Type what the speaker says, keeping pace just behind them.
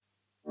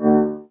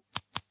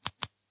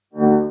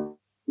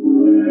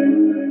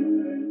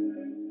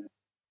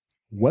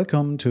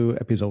Welcome to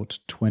episode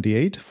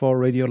 28 for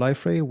Radio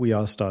Liferay. We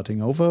are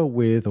starting over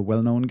with a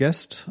well-known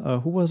guest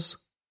who was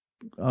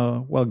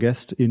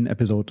guest in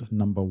episode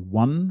number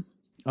 1.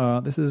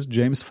 This is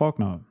James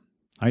Faulkner.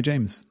 Hi,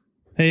 James.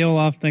 Hey,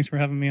 Olaf. Thanks for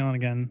having me on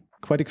again.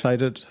 Quite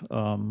excited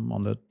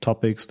on the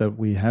topics that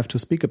we have to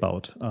speak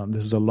about.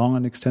 This is a long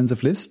and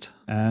extensive list,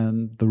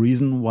 and the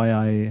reason why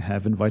I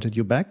have invited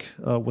you back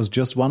was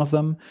just one of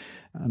them.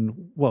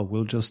 And, well,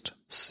 we'll just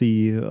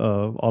see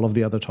all of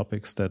the other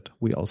topics that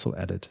we also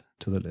added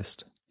to the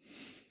list.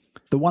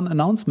 The one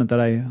announcement that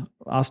I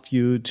asked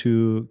you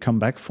to come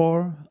back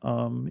for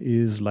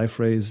is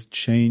Liferay's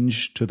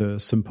change to the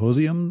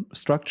symposium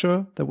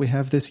structure that we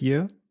have this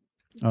year.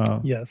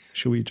 Yes.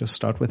 Should we just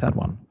start with that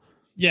one?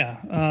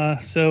 Yeah.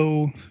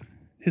 So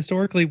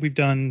historically, we've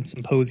done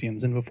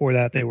symposiums, and before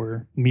that, they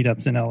were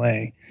meetups in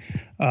LA.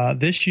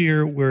 This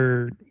year,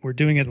 we're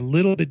doing it a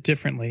little bit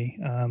differently.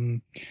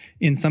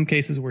 In some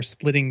cases, we're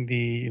splitting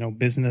the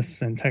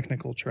business and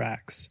technical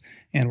tracks,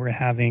 and we're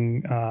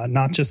having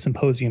not just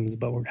symposiums,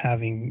 but we're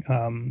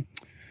having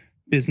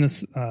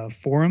business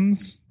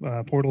forums,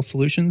 portal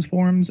solutions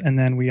forums, and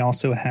then we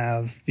also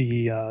have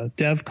the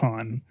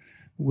DevCon,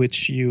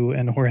 which you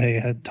and Jorge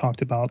had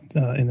talked about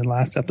in the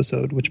last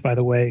episode, which, by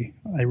the way,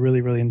 I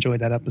really, really enjoyed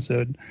that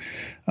episode.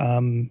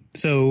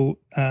 So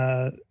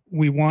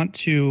we want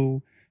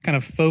to kind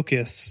of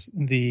focus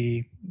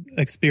the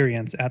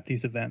experience at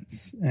these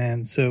events.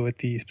 And so at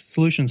the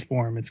Solutions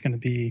Forum, it's going to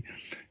be,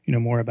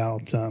 more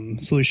about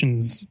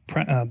solutions,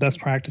 best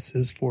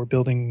practices for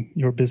building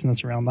your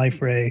business around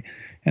Liferay.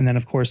 And then,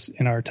 of course,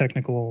 in our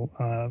technical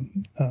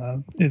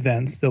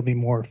events, they'll be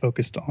more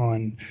focused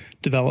on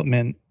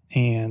development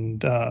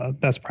and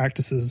best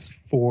practices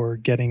for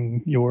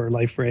getting your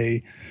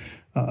Liferay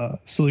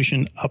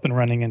solution up and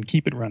running and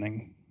keep it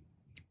running.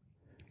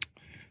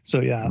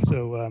 So a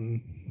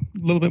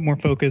little bit more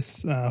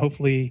focus.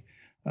 Hopefully,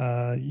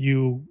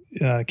 you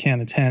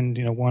can attend,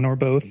 one or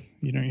both.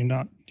 You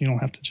don't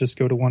have to just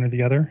go to one or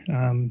the other.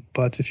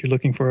 But if you're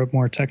looking for a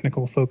more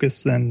technical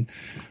focus, then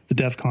the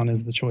DevCon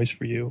is the choice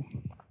for you.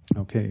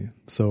 Okay,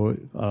 so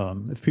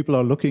if people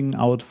are looking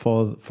out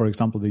for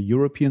example, the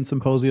European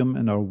Symposium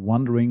and are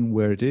wondering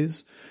where it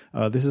is,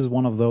 this is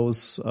one of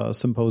those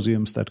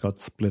symposiums that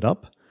got split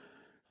up.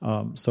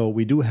 So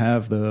we do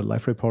have the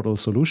Liferay Portal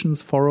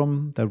Solutions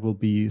Forum that will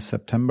be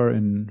September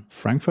in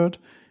Frankfurt,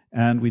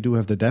 and we do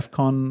have the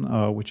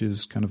DevCon, which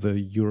is kind of the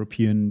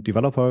European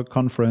Developer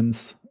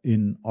Conference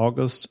in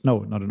August. No,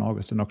 not in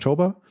August, in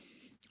October,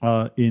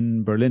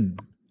 in Berlin.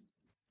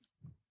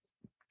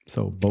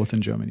 So both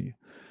in Germany.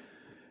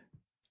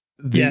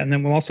 And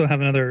then we'll also have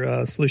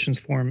another solutions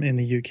forum in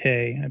the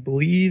UK. I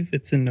believe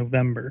it's in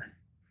November.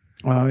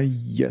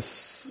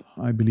 Yes,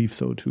 I believe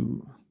so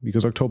too,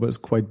 because October is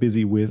quite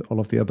busy with all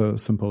of the other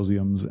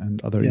symposiums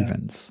and other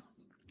events.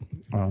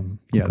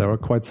 There are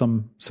quite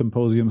some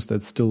symposiums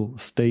that still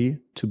stay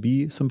to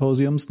be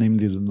symposiums,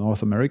 namely the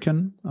North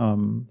American.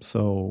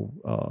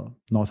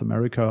 North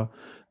America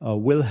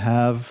will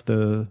have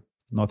the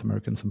North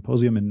American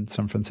Symposium in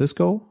San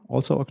Francisco,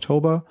 also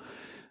October.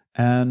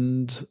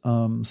 And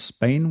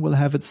Spain will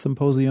have its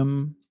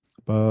symposium,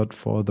 but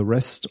for the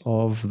rest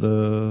of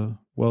the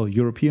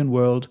European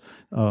world,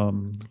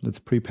 let's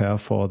prepare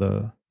for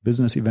the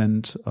business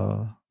event,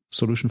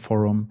 Solution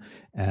Forum,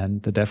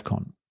 and the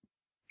DevCon.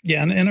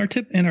 Yeah, and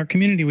in our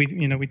community,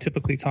 we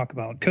typically talk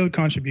about code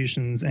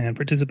contributions and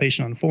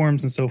participation on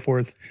forums and so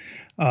forth,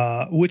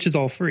 which is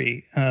all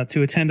free.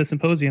 To attend a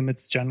symposium,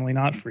 it's generally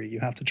not free.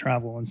 You have to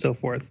travel and so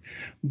forth,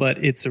 but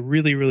it's a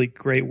really, really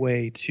great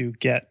way to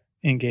get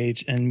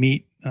engage and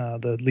meet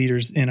the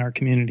leaders in our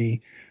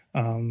community,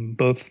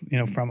 both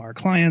from our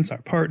clients,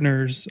 our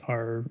partners,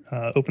 our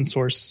open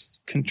source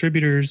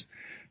contributors.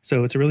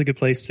 So it's a really good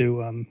place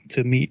to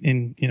meet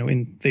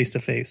in face to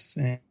face,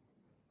 and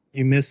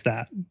you miss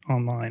that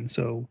online.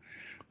 So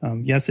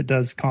yes, it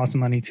does cost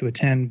money to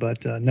attend,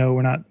 but no,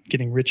 we're not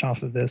getting rich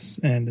off of this,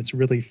 and it's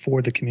really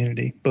for the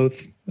community,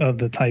 both of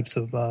the types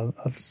of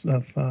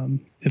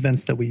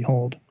events that we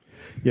hold.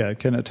 Yeah, I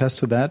can attest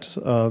to that.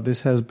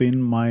 This has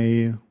been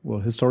my,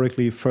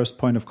 historically first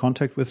point of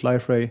contact with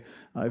Liferay.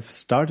 I've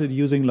started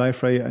using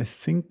Liferay, I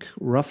think,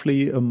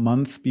 roughly a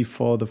month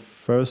before the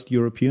first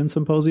European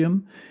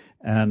Symposium,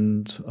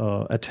 and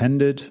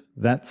attended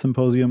that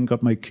symposium,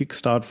 got my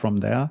kickstart from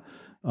there,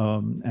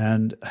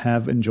 and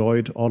have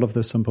enjoyed all of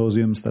the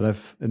symposiums that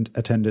I've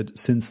attended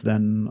since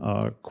then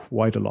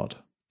quite a lot.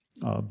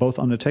 Both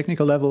on a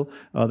technical level,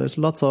 there's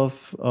lots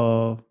of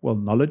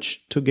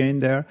knowledge to gain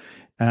there,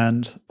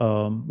 and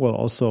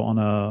also on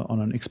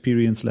an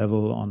experience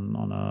level,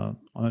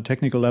 on a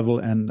technical level,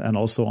 and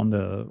also on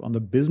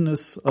the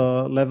business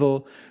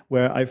level,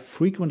 where I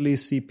frequently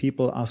see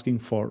people asking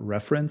for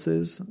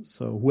references.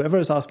 So whoever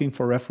is asking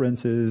for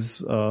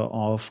references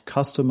of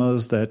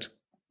customers that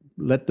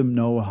let them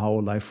know how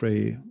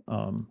Liferay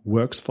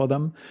works for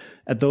them.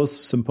 At those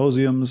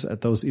symposiums,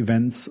 at those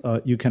events,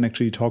 you can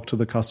actually talk to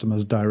the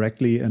customers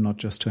directly and not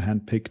just to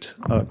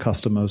handpicked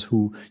customers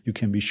who you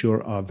can be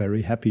sure are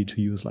very happy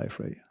to use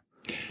Liferay.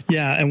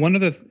 Yeah, and one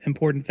other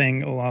important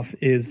thing, Olaf,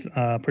 is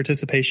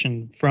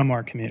participation from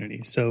our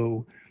community.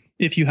 So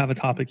if you have a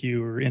topic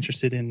you are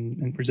interested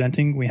in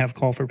presenting, we have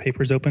call for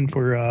papers open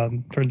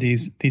for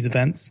these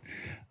events.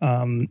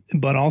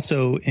 But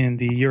also in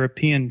the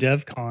European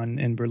DevCon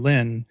in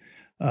Berlin,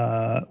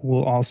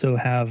 we'll also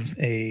have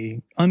a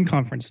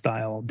unconference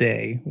style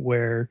day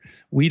where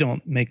we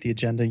don't make the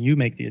agenda, you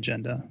make the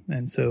agenda.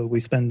 And so we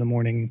spend the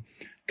morning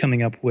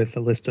coming up with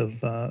a list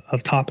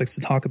of topics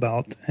to talk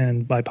about,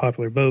 and by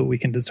popular vote, we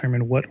can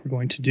determine what we're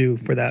going to do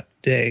for that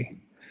day.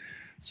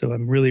 So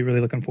I'm really, really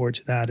looking forward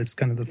to that. It's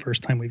kind of the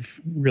first time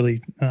we've really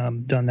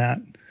done that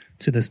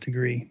to this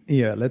degree.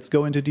 Yeah, let's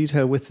go into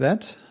detail with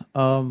that.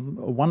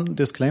 One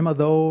disclaimer,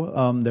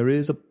 though, there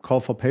is a call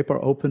for paper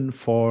open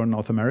for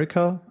North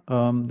America.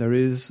 There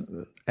is,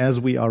 as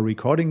we are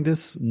recording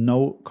this,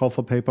 no call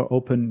for paper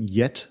open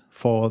yet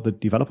for the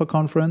developer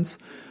conference,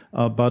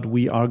 but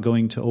we are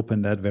going to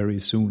open that very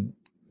soon.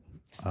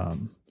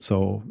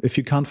 So if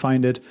you can't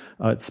find it,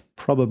 it's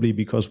probably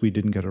because we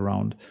didn't get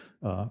around,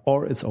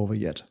 or it's over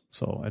yet.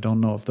 So I don't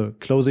know of the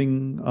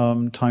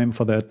closing time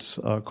for that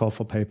call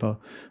for paper,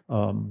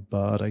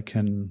 but I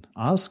can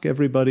ask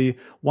everybody,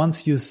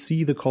 once you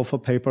see the call for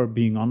paper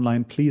being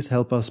online, please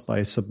help us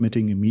by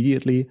submitting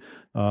immediately.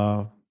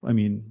 I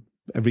mean,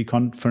 every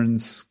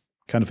conference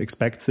kind of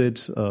expects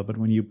it, but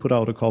when you put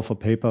out a call for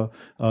paper,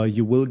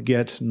 you will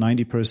get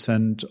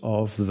 90%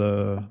 of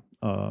the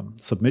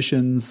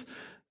submissions,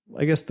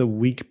 I guess, the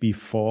week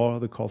before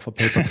the call for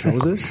paper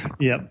closes.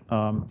 Yep.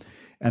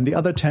 And the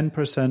other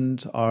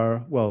 10%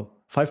 are,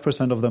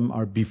 5% of them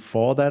are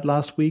before that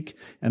last week,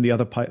 and the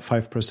other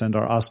 5%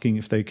 are asking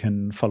if they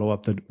can follow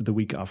up the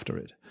week after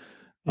it.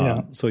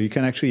 Yeah. So you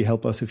can actually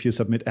help us if you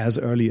submit as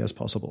early as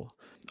possible.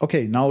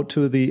 Okay, now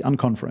to the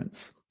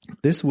unconference.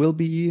 This will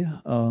be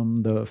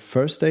the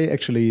first day.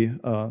 Actually,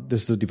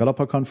 this is a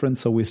developer conference,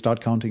 so we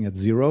start counting at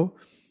 0.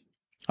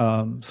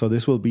 So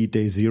this will be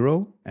day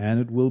 0, and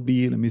it will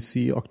be,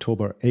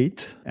 October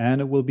 8th,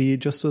 and it will be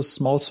just a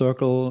small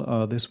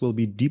circle. This will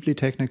be deeply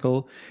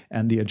technical,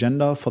 and the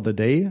agenda for the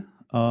day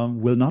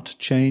will not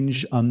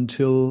change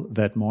until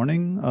that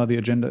morning. The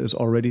agenda is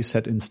already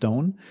set in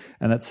stone,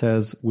 and that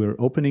says we're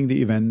opening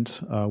the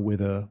event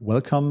with a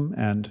welcome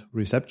and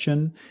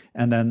reception,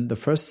 and then the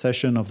first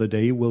session of the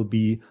day will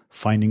be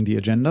finding the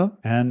agenda,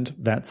 and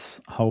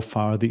that's how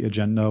far the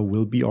agenda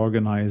will be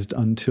organized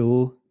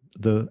until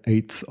the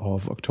 8th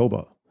of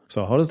October.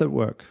 So how does that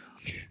work?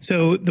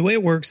 So the way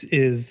it works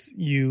is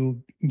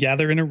you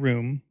gather in a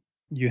room,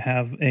 you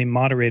have a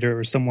moderator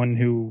or someone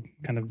who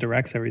kind of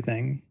directs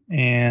everything,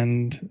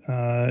 and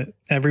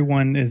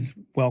everyone is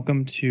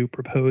welcome to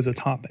propose a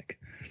topic.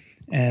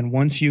 And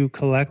once you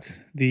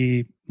collect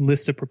the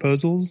list of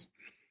proposals,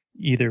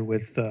 either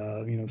with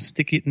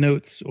sticky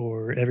notes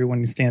or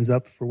everyone stands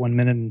up for 1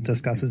 minute and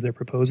discusses their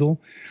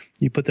proposal,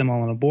 you put them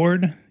all on a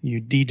board,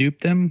 you dedupe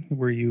them,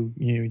 where you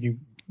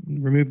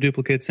remove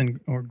duplicates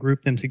or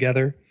group them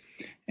together,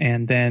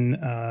 and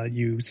then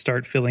you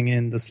start filling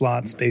in the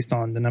slots based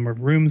on the number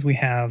of rooms we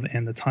have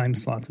and the time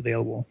slots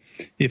available.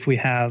 If we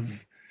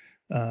have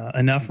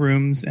enough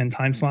rooms and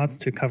time slots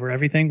to cover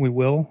everything, we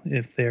will.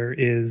 If there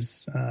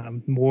is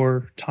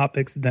more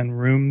topics than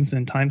rooms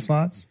and time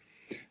slots,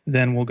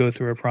 then we'll go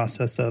through a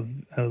process of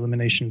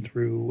elimination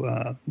through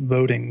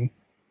voting,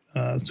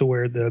 so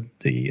where the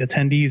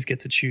attendees get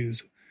to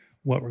choose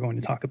what we're going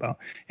to talk about.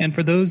 And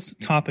for those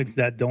topics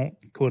that don't,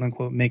 quote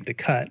unquote, make the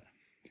cut,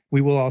 we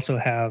will also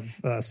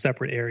have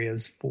separate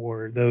areas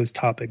for those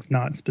topics,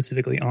 not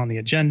specifically on the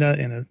agenda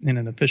in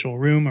an official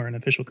room or an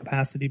official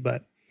capacity,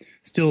 but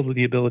still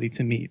the ability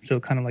to meet. So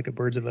kind of like a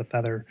birds of a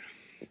feather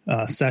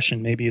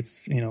session. Maybe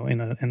it's,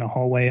 in a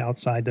hallway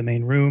outside the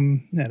main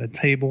room at a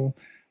table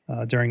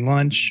during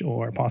lunch,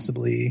 or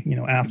possibly,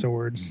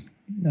 afterwards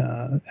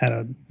at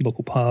a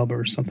local pub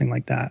or something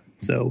like that.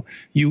 So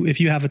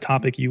if you have a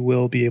topic, you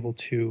will be able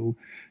to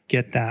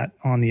get that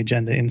on the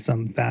agenda in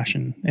some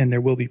fashion, and there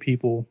will be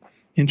people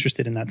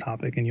interested in that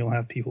topic, and you'll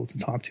have people to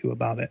talk to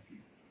about it.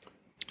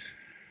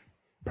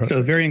 Perfect.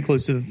 So very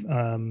inclusive,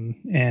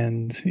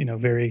 and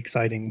very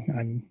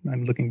exciting.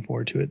 I'm looking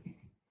forward to it.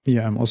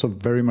 Yeah, I'm also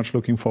very much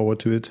looking forward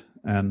to it,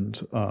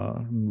 and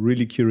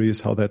really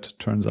curious how that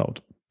turns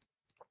out.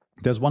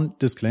 There's one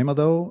disclaimer,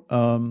 though,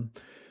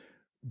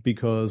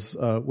 because,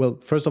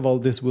 first of all,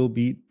 this will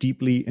be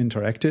deeply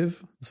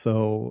interactive.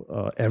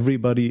 So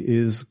everybody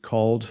is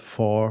called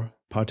for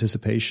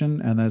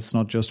participation, and that's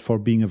not just for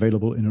being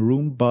available in a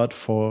room, but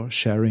for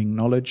sharing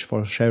knowledge,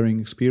 for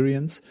sharing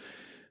experience,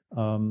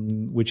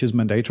 which is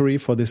mandatory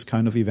for this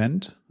kind of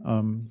event,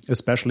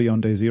 especially on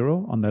day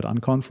 0, on that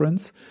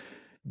unconference.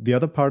 The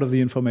other part of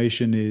the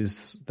information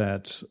is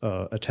that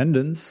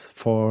attendance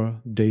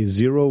for day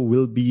 0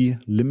 will be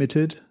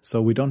limited.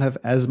 So we don't have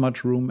as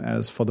much room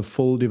as for the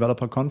full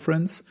developer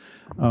conference,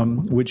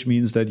 which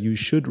means that you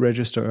should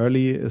register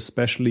early,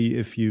 especially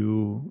if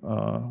you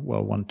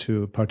want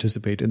to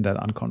participate in that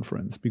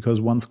unconference. Because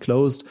once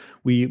closed,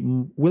 we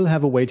will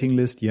have a waiting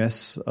list,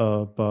 yes,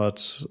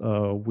 but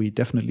we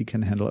definitely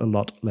can handle a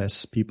lot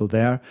less people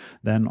there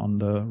than on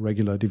the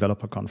regular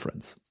developer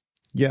conference.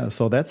 Yeah,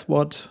 so that's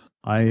what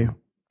I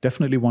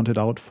definitely wanted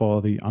out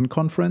for the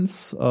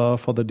unconference.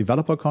 For the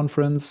developer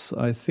conference,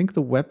 I think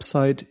the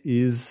website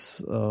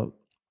is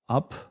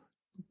up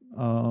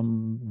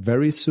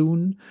very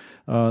soon.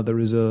 There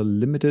is a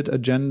limited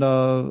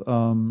agenda.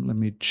 Let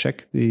me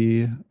check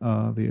the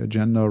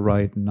agenda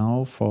right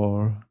now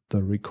for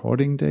the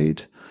recording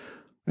date.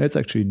 It's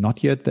actually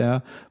not yet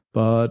there,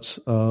 but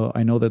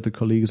I know that the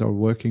colleagues are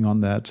working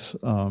on that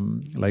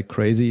like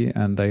crazy,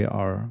 and they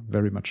are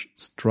very much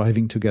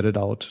striving to get it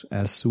out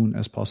as soon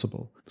as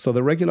possible. So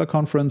the regular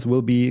conference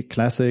will be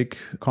classic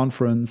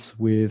conference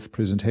with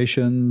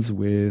presentations,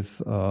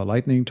 with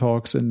lightning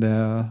talks in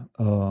there.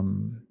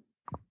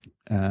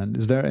 And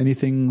is there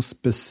anything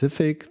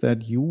specific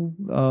that you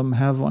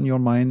have on your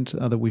mind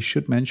that we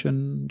should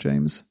mention,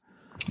 James?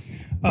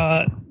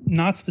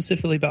 Not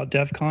specifically about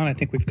DEF CON. I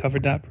think we've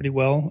covered that pretty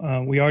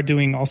well. We are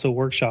doing also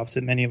workshops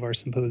at many of our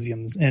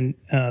symposiums, and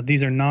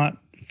these are not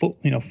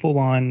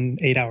full-on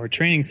 8-hour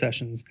training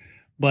sessions,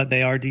 but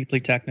they are deeply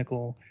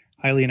technical,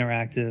 highly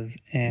interactive,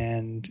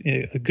 and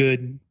a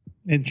good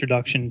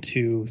introduction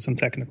to some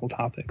technical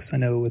topics. I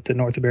know with the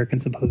North American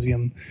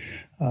Symposium,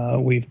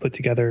 we've put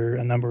together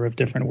a number of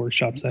different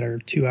workshops that are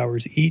 2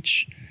 hours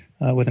each,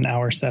 with an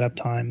hour setup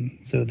time,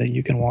 so that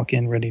you can walk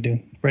in ready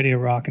to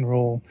rock and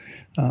roll.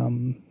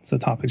 So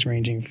topics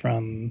ranging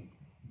from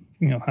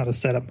how to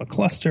set up a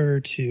cluster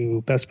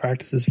to best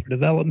practices for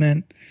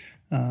development,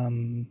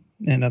 and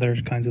other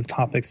kinds of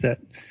topics that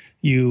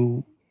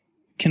you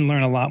can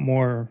learn a lot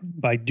more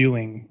by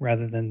doing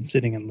rather than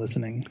sitting and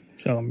listening.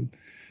 So,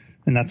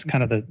 and that's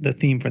kind of the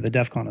theme for the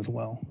DEF CON as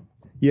well.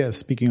 Yeah,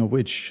 speaking of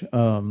which,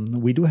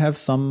 we do have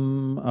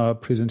some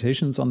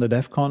presentations on the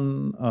DEF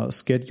CON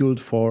scheduled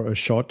for a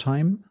short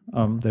time.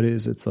 That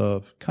is, it's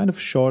a kind of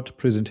short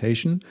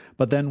presentation,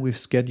 but then we've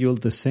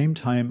scheduled the same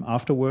time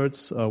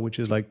afterwards, which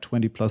is like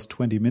 20 plus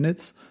 20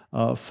 minutes,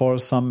 for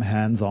some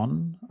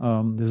hands-on.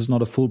 This is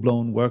not a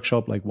full-blown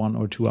workshop like 1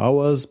 or 2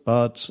 hours,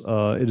 but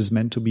it is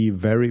meant to be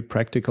very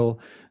practical,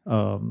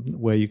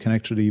 where you can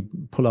actually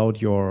pull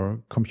out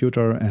your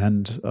computer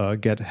and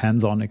get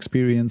hands-on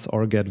experience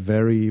or get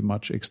very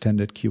much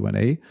extended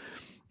Q&A.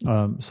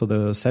 So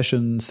the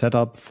session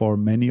setup for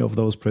many of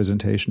those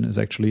presentations is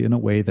actually in a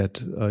way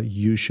that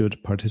you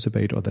should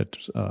participate, or that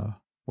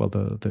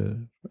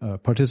the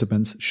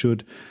participants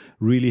should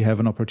really have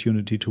an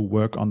opportunity to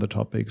work on the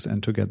topics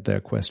and to get their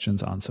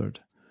questions answered.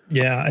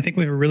 Yeah, I think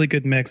we have a really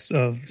good mix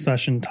of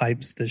session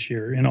types this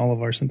year in all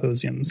of our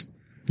symposiums.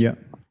 Yeah.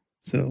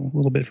 So a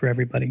little bit for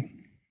everybody.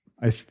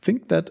 I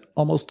think that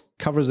almost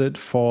covers it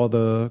for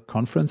the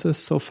conferences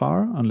so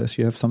far, unless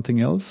you have something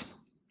else.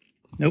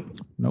 Nope.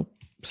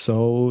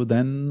 So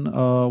then,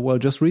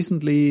 just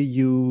recently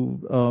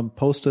you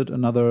posted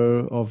another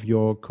of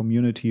your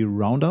community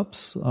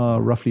roundups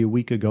roughly a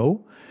week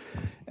ago.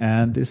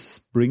 And this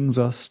brings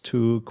us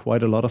to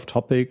quite a lot of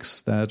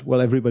topics that,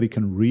 everybody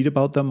can read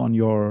about them on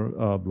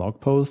your blog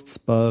posts,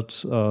 but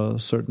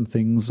certain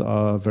things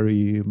are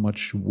very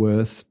much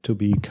worth to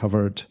be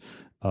covered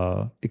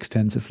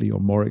extensively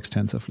or more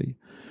extensively.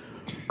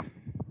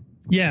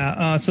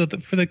 Yeah. So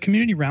for the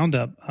community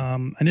roundup,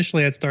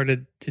 initially I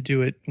started to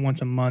do it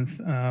once a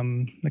month.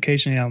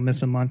 Occasionally I'll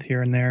miss a month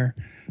here and there.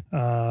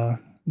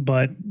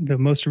 But the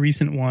most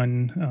recent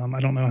one, I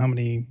don't know how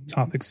many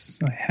topics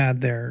I had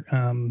there.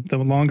 The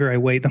longer I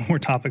wait, the more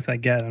topics I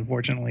get,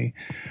 unfortunately.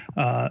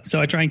 So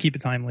I try and keep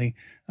it timely.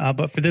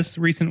 But for this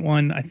recent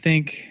one, I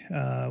think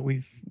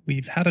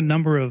we've had a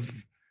number of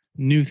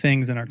new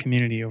things in our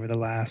community over the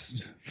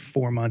last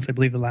 4 months. I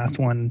believe the last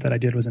one that I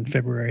did was in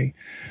February.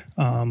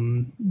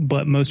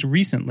 But most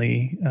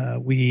recently,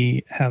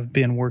 we have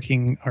been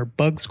working, our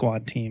Bug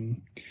Squad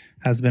team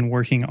has been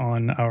working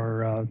on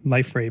our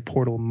Liferay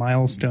portal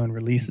milestone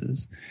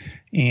releases.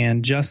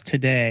 And just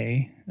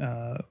today,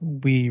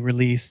 we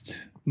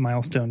released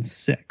milestone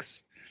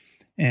 6.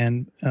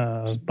 And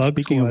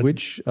Speaking of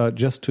which,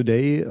 just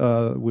today,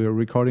 we're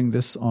recording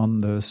this on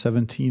the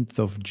 17th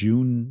of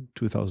June,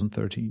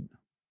 2013.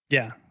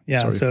 Yeah.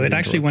 So it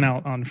actually went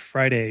out on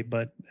Friday,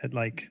 but at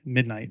like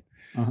midnight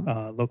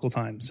local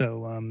time.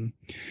 So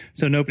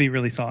nobody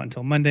really saw it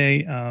until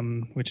Monday,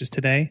 which is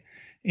today.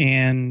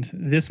 And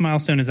this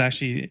milestone is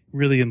actually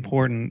really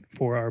important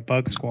for our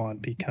Bug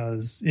Squad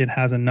because it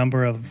has a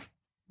number of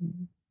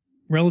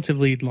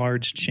relatively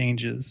large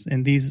changes.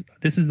 And this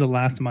is the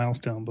last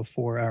milestone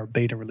before our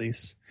beta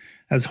release.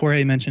 As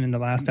Jorge mentioned in the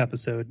last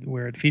episode,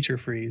 we're at feature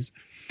freeze.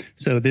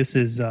 So this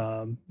is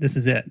it.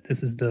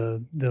 This is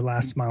the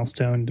last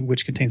milestone,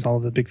 which contains all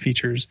of the big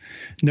features.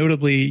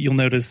 Notably, you'll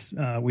notice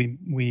we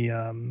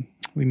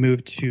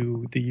moved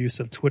to the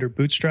use of Twitter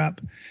Bootstrap,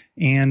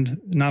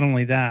 and not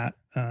only that,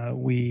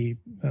 we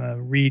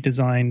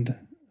redesigned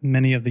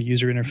many of the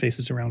user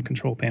interfaces around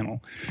Control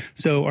Panel.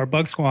 So our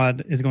Bug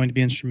Squad is going to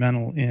be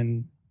instrumental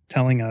in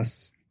telling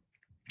us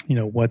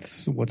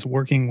what's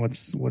working, what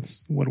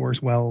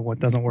works well, what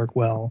doesn't work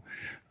well.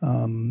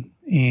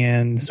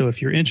 And so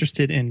if you're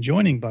interested in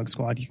joining Bug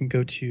Squad, you can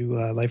go to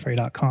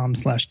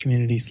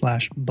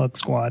liferay.com/community/Bug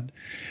Squad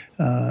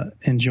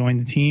and join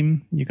the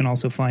team. You can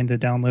also find the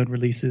download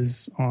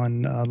releases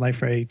on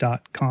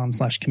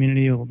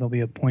liferay.com/community. There'll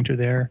be a pointer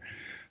there.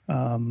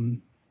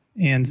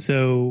 And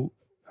so,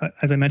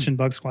 as I mentioned,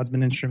 Bug Squad's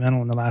been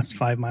instrumental in the last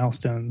 5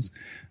 milestones.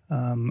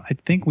 I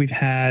think we've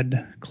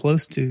had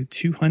close to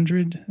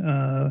 200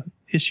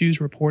 issues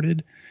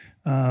reported.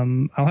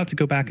 I'll have to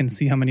go back and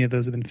see how many of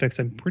those have been fixed.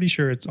 I'm pretty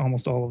sure it's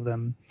almost all of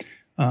them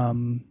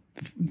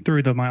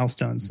through the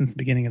milestones since the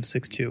beginning of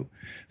 6.2.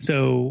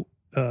 So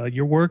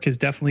your work is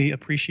definitely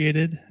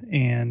appreciated,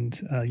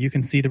 and you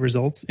can see the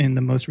results in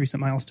the most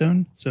recent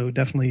milestone. So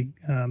definitely,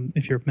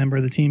 if you're a member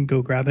of the team,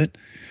 go grab it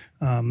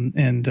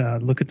and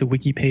look at the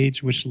wiki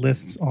page, which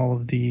lists all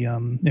of the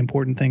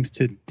important things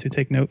to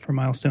take note for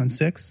milestone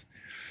 6.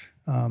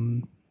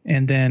 And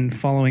then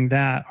following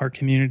that, our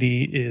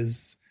community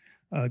is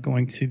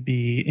going to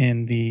be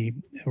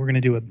we're going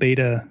to do a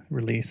beta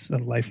release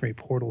of LifeRay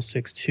Portal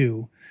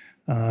 6.2.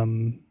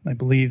 I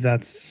believe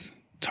that's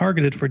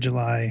targeted for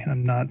July. I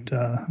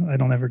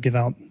don't ever give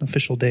out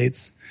official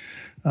dates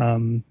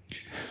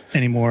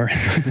anymore.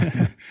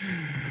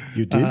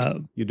 You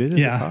did? You did in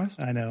the past?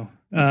 I know.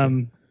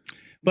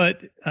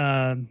 But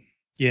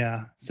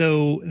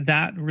so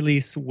that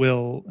release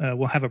will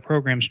have a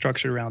program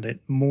structured around it,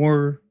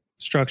 more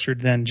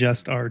structured than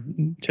just our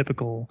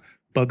typical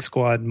Bug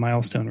Squad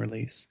milestone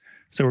release.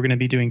 So we're going to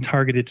be doing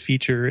targeted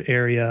feature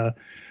area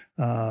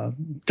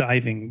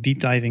deep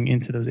diving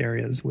into those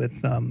areas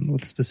with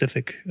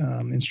specific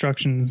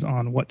instructions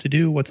on what to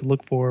do, what to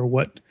look for,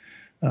 what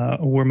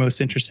we're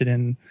most interested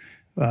in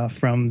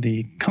from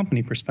the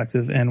company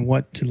perspective, and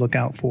what to look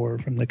out for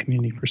from the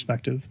community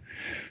perspective.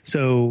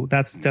 So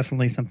that's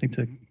definitely something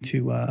to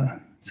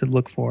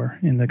look for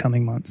in the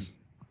coming months.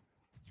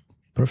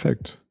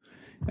 Perfect.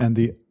 And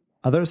the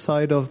other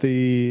side of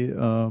the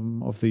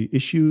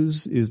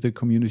issues is the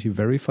community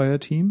verifier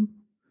team.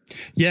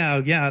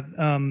 Yeah.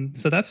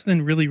 So that's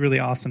been really, really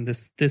awesome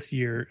this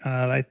year.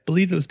 I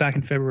believe it was back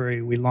in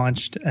February we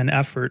launched an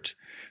effort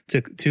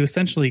to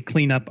essentially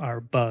clean up our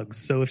bugs.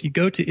 So if you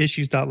go to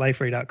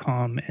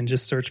issues.liferay.com and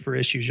just search for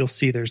issues, you'll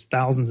see there's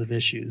thousands of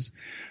issues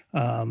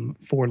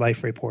for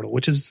LifeRay Portal,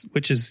 which is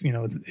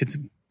it's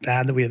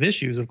bad that we have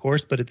issues, of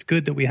course, but it's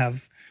good that we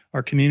have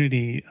our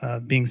community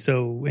being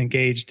so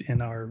engaged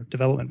in our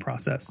development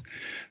process.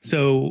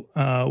 So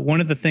one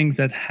of the things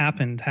has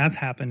happened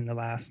in the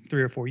last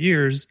 3 or 4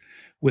 years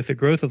with the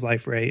growth of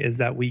LifeRay is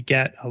that we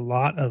get a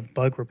lot of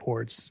bug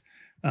reports,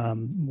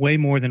 way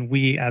more than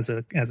we as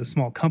a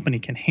small company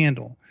can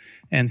handle.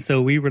 And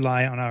so we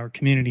rely on our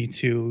community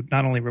to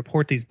not only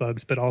report these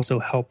bugs, but also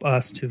help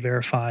us to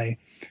verify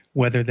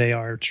whether they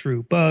are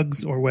true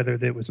bugs or whether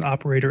there was an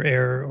operator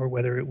error or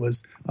whether it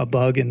was a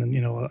bug in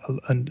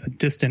a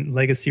distant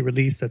legacy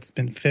release that's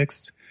been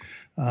fixed,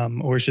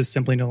 or it's just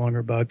simply no longer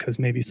a bug because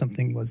maybe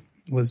something was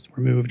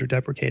removed or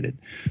deprecated.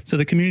 So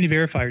the community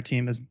verifier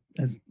team has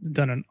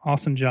done an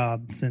awesome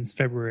job since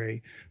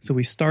February. So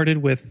we started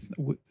with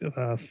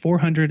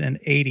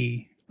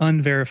 480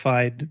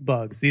 unverified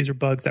bugs. These are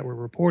bugs that were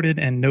reported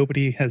and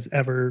nobody has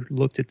ever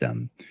looked at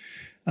them.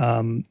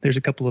 There's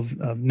a couple of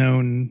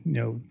known,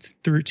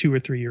 2 or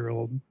 3 year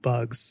old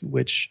bugs,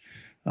 which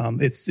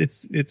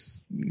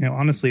it's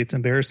honestly it's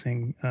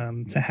embarrassing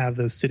to have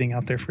those sitting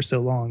out there for so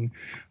long.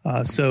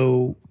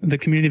 So the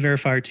community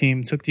verifier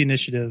team took the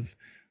initiative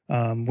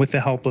with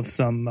the help of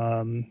some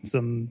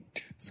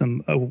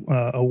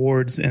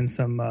awards and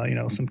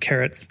some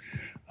carrots.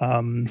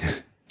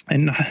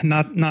 And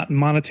not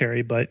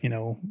monetary, but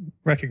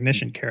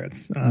recognition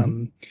carrots.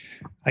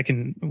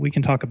 We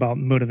can talk about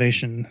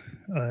motivation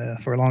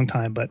for a long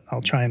time, but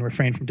I'll try and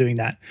refrain from doing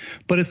that.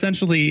 But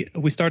essentially,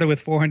 we started with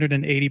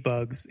 480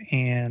 bugs,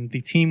 and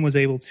the team was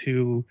able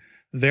to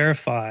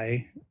verify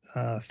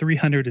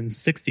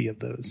 360 of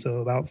those, so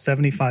about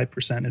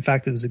 75%. In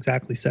fact, it was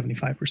exactly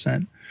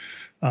 75%,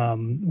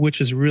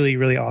 which is really,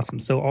 really awesome.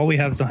 So all we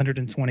have is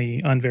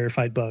 120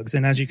 unverified bugs,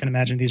 and as you can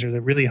imagine, these are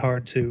the really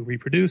hard to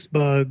reproduce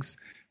bugs,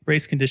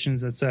 race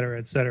conditions, et cetera,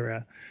 et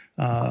cetera.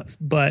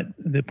 But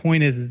the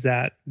point is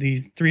that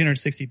these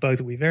 360 bugs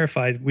that we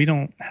verified, we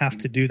don't have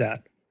to do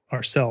that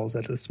ourselves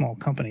as a small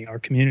company. Our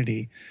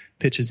community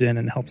pitches in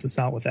and helps us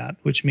out with that,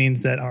 which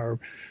means that our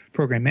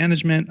program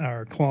management,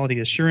 our quality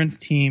assurance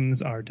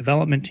teams, our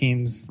development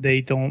teams,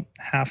 they don't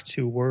have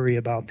to worry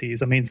about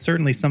these. I mean,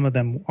 certainly some of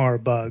them are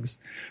bugs,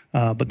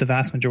 but the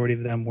vast majority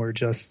of them were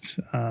just,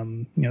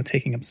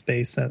 taking up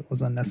space that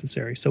was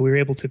unnecessary. So we were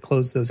able to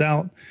close those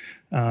out.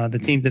 The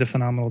team did a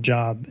phenomenal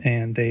job,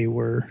 and they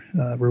were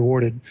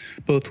rewarded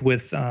both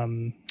with,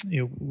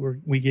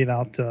 we gave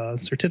out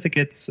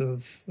certificates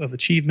of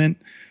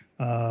achievement,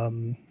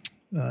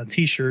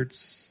 T-shirts,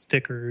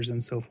 stickers,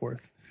 and so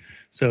forth.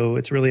 So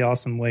it's a really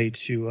awesome way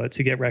to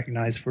get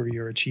recognized for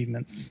your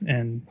achievements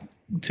and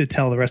to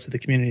tell the rest of the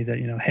community that,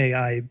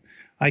 hey,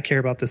 I care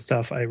about this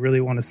stuff. I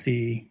really want to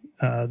see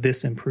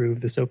this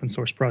improve, this open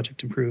source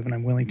project improve, and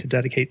I'm willing to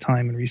dedicate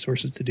time and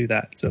resources to do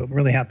that. So I'm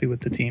really happy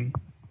with the team.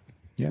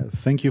 Yeah,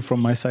 thank you from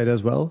my side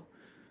as well.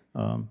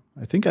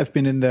 I think I've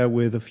been in there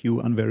with a few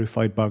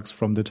unverified bugs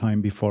from the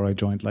time before I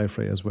joined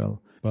Liferay as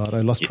well, but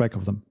I lost track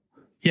of them.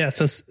 Yeah,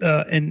 so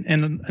and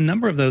a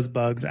number of those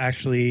bugs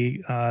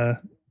actually,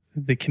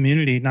 the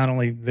community not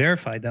only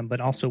verified them, but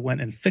also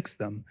went and fixed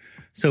them.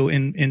 So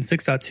in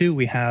 6.2,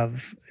 we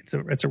have,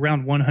 it's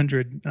around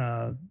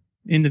 100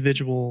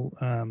 individual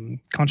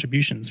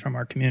contributions from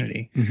our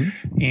community.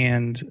 Mm-hmm.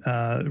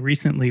 And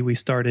recently we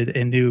started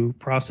a new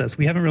process.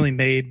 We haven't really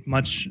made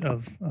much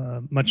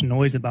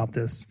noise about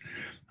this,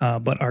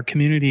 but our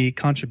community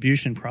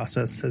contribution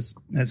process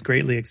has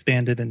greatly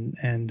expanded,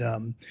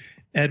 and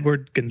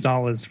Edward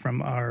Gonzalez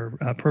from our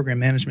program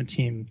management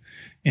team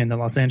in the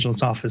Los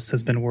Angeles office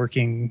has been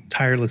working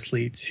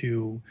tirelessly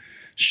to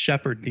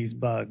shepherd these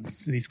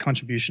bugs, these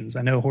contributions.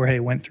 I know Jorge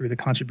went through the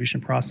contribution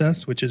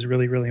process, which is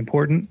really, really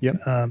important.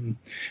 Yep. And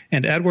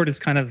Edward is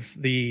kind of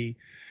the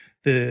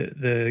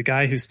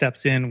guy who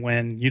steps in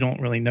when you don't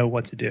really know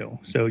what to do.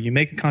 So you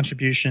make a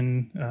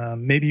contribution.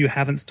 Maybe you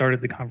haven't started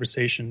the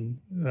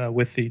conversation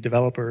with the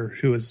developer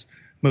who is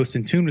most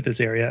in tune with this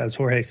area, as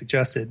Jorge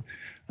suggested.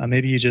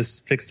 Maybe you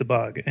just fixed a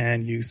bug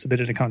and you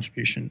submitted a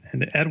contribution.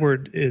 And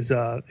Edward is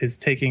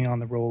taking on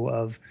the role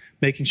of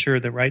making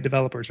sure the right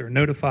developers are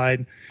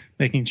notified,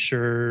 making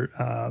sure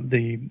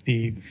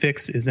the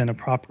fix is in a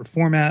proper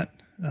format.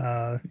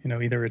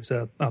 Either it's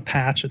a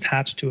patch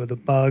attached to the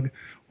bug,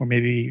 or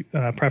maybe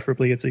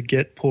preferably it's a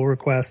Git pull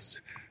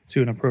request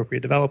to an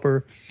appropriate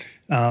developer.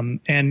 And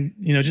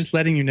just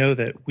letting you know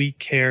that we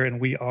care and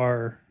we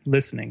are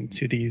listening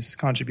to these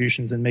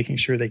contributions and making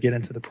sure they get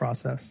into the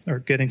process or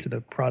get into the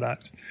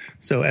product.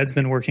 So Ed's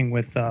been working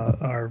with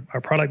our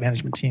product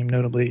management team,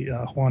 notably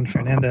Juan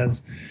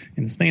Fernandez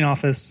in the Spain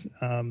office,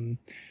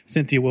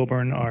 Cynthia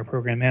Wilburn, our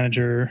program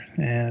manager,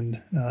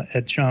 and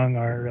Ed Chung,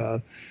 our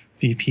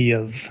VP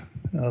of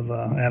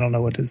I don't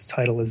know what his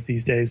title is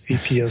these days,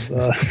 VP of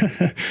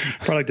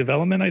product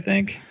development, I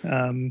think.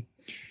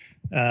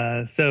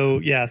 So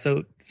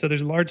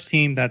there's a large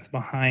team that's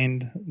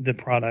behind the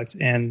product,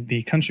 and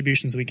the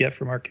contributions we get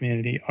from our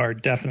community are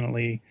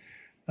definitely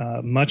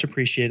much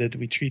appreciated.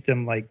 We treat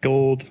them like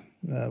gold.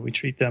 We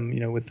treat them,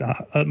 with the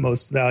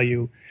utmost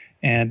value,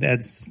 and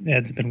Ed's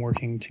been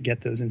working to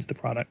get those into the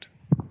product.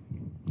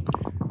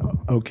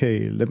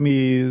 Okay, let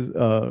me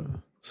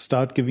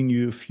start giving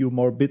you a few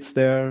more bits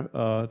there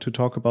to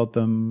talk about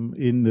them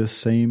in the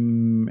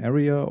same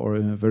area or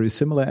in a very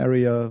similar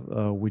area,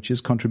 which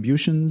is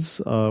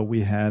contributions. We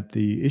had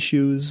the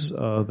issues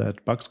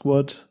that Bug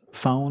Squad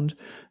found.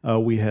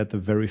 We had the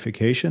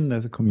verification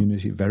that the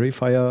community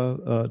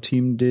verifier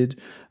team did,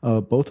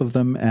 both of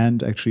them,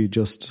 and actually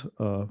just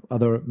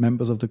other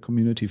members of the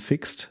community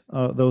fixed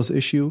those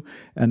issues.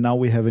 And now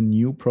we have a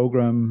new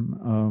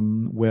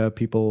program where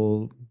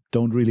people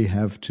don't really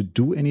have to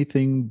do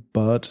anything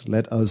but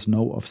let us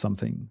know of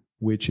something,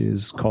 which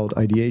is called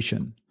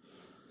ideation.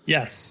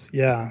 Yes.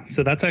 Yeah.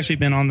 So that's actually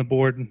been on the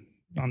board,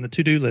 on the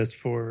to-do list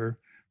for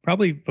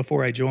probably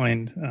before I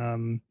joined.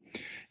 And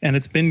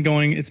it's been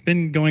going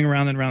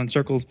around and around in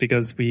circles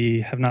because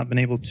we have not been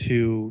able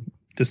to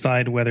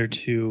decide whether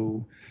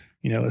to,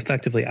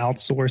 effectively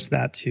outsource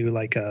that to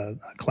like a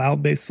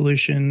cloud-based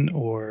solution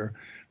or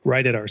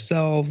write it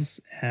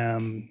ourselves.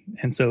 And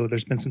so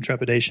there's been some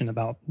trepidation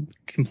about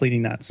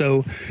completing that.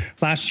 So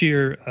last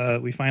year,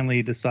 we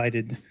finally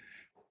decided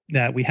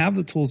that we have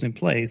the tools in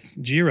place.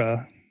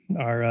 Jira,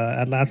 our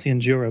Atlassian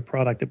Jira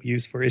product that we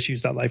use for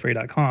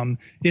issues.liferay.com,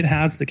 it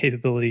has the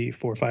capability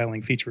for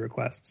filing feature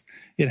requests.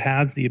 It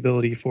has the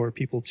ability for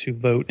people to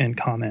vote and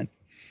comment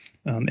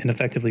and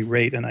effectively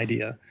rate an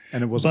idea.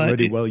 And it was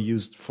already well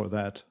used for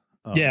that.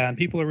 And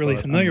people are really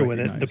familiar with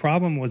it. The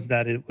problem was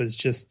that it was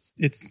just,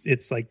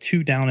 it's like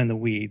too down in the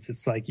weeds.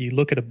 It's like you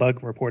look at a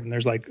bug report and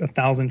there's like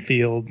 1,000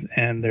 fields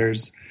and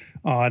there's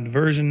odd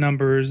version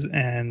numbers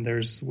and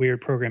there's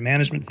weird program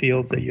management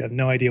fields that you have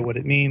no idea what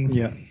it means.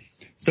 Yeah.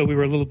 So we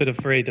were a little bit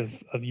afraid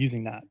of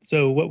using that.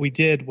 So what we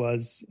did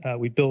was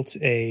we built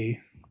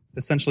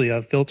essentially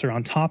a filter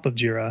on top of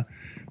Jira,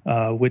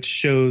 which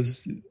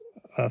shows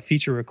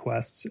feature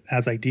requests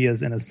as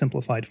ideas in a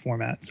simplified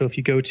format. So if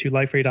you go to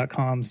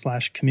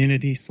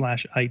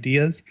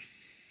liferay.com/community/ideas,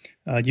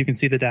 you can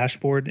see the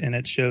dashboard, and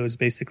it shows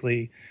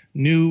basically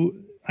new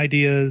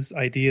ideas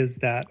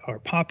that are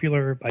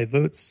popular by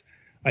votes,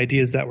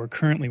 ideas that we're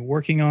currently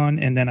working on,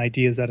 and then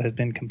ideas that have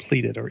been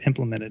completed or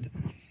implemented.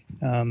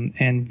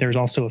 And there's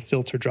also a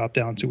filter drop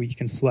down to where you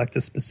can select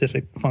a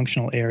specific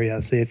functional area.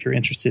 Say if you're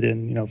interested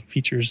in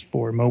features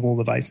for mobile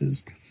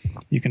devices,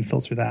 you can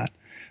filter that.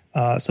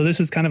 So this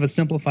is kind of a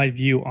simplified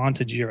view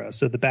onto Jira.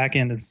 So the back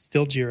end is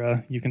still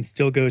Jira. You can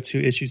still go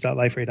to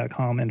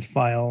issues.liferay.com and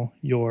file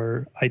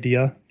your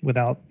idea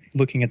without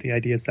looking at the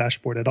ideas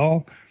dashboard at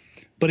all.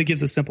 But it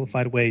gives a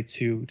simplified way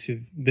to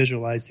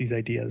visualize these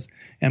ideas.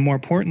 And more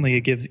importantly,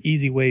 it gives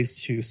easy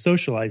ways to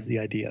socialize the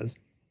ideas.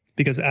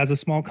 Because as a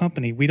small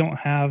company, we don't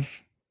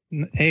have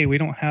A, we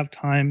don't have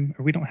time,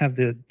 or we don't have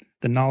the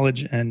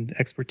knowledge and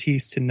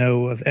expertise to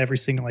know of every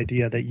single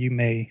idea that you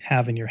may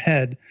have in your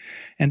head.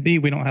 And B,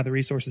 we don't have the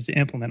resources to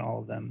implement all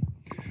of them.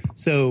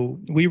 So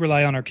we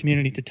rely on our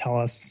community to tell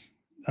us,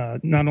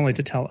 not only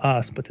to tell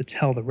us, but to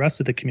tell the rest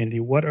of the community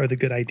what are the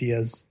good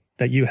ideas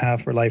that you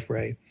have for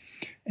LifeRay.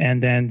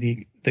 And then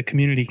the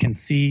community can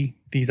see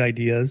these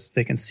ideas.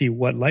 They can see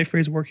what LifeRay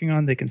is working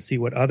on. They can see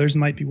what others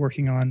might be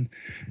working on,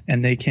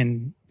 and they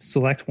can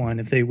select one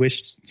if they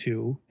wish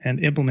to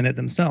and implement it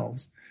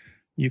themselves.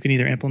 You can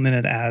either implement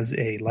it as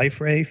a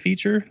LifeRay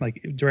feature,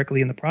 like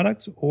directly in the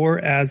product, or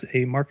as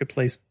a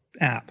marketplace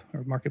app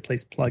or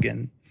marketplace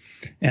plugin.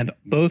 And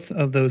both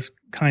of those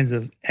kinds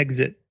of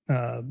exit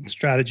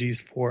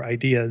strategies for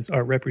ideas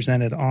are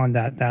represented on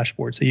that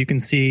dashboard. So you can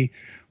see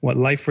what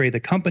LifeRay, the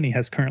company,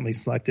 has currently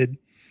selected,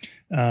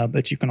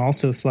 but you can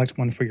also select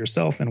one for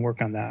yourself and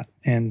work on that.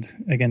 And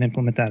again,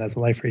 implement that as a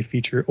LifeRay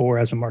feature or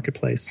as a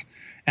marketplace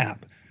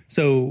app.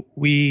 So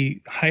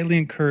we highly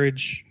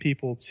encourage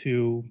people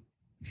to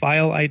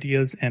file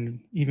ideas, and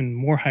even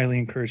more highly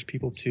encourage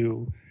people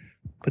to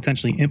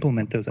potentially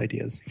implement those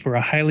ideas. For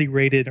a highly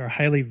rated or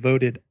highly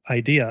voted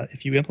idea,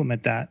 if you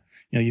implement that,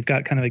 you've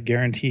got kind of a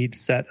guaranteed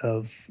set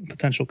of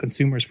potential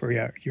consumers for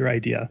your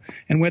idea.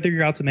 And whether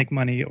you're out to make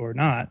money or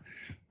not,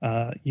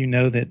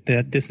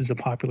 that this is a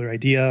popular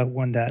idea,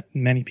 one that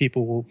many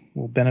people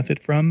will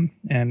benefit from,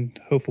 and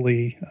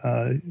hopefully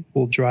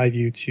will drive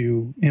you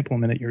to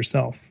implement it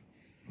yourself.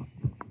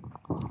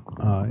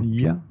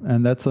 Yeah,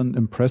 and that's an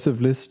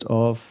impressive list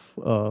of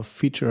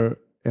feature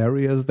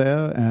areas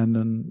there and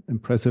an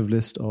impressive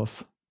list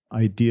of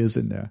ideas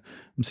in there.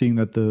 I'm seeing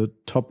that the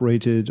top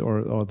rated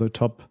or the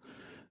top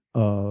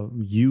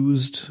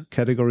used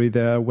category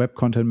there, web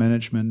content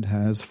management,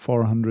 has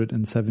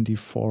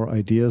 474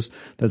 ideas.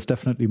 That's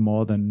definitely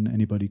more than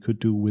anybody could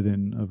do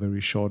within a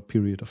very short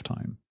period of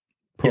time.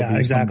 Probably yeah,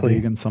 exactly. Some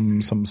big and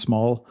some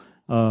small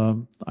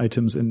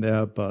items in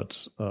there,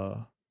 but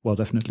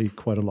definitely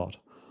quite a lot.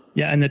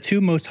 Yeah, and the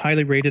two most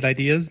highly rated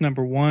ideas,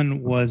 number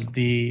one was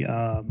the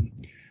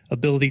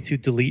ability to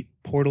delete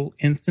portal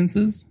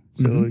instances.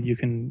 So you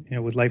can,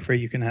 with LifeRay,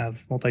 you can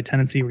have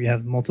multi-tenancy where you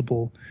have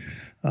multiple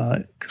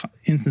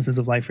instances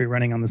of LifeRay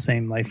running on the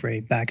same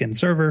LifeRay backend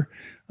server.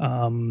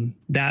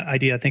 That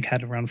idea, I think,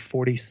 had around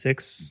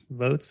 46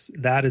 votes.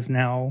 That is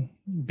now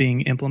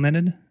being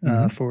implemented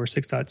for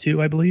 6.2,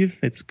 I believe.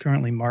 It's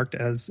currently marked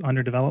as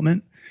under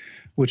development,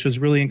 which was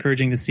really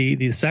encouraging to see.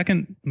 The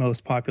second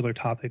most popular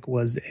topic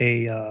was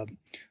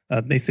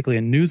basically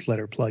a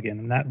newsletter plugin,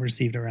 and that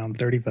received around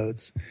 30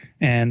 votes.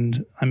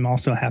 And I'm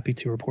also happy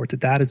to report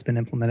that has been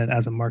implemented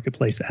as a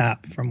marketplace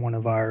app from one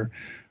of our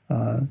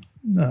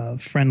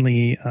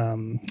friendly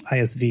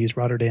ISVs,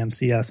 Rotterdam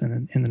CS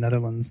in the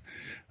Netherlands.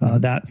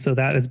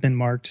 That has been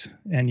marked,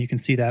 and you can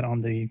see that on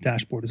the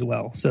dashboard as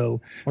well. So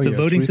the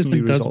voting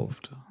system does.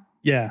 Resolved.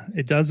 Yeah,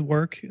 it does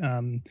work.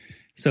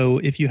 So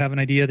if you have an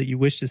idea that you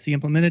wish to see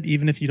implemented,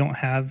 even if you don't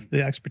have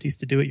the expertise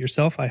to do it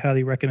yourself, I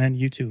highly recommend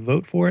you to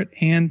vote for it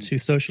and to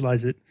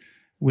socialize it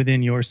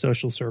within your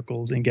social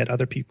circles and get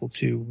other people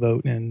to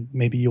vote. And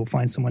maybe you'll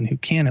find someone who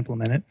can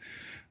implement it,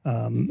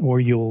 or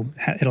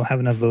it'll have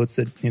enough votes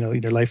that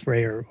either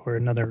LifeRay or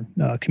another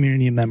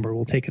community member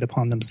will take it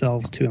upon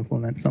themselves to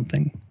implement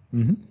something.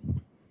 Mm-hmm.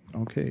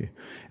 Okay.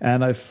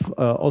 And I've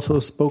also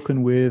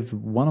spoken with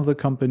one of the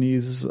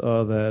companies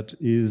that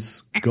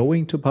is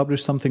going to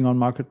publish something on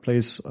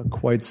Marketplace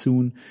quite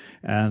soon.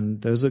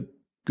 And there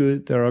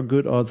are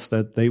good odds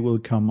that they will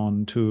come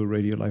on to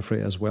Radio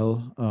LifeRay as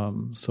well.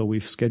 So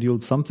we've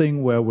scheduled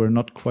something where we're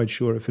not quite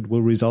sure if it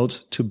will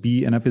result to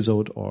be an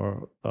episode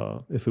or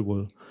if it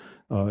will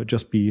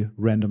just be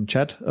random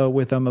chat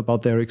with them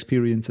about their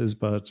experiences,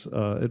 but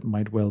it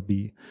might well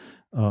be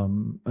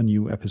a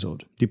new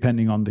episode,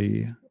 depending on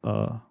the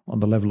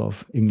level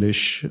of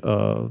English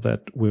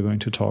that we're going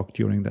to talk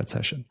during that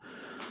session.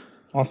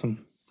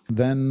 Awesome.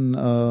 Then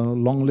a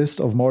long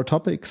list of more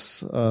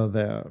topics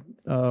there.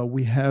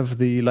 We have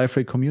the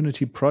LifeRay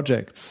community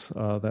projects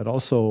that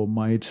also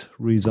might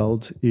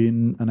result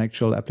in an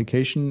actual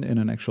application, in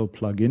an actual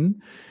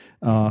plugin.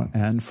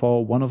 And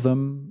for one of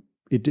them,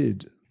 it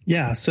did.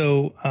 Yeah.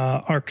 So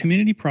our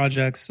community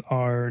projects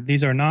are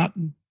not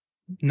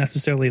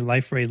necessarily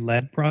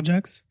LifeRay-led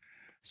projects.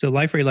 So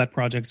LifeRay-led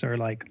projects are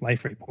like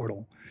LifeRay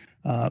Portal.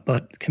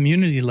 But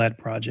community-led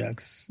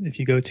projects, if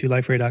you go to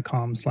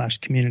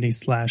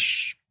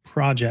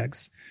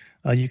liferay.com/community/projects,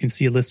 you can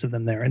see a list of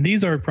them there. And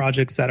these are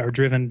projects that are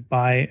driven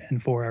by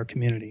and for our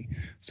community.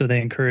 So they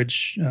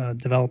encourage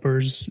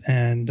developers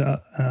and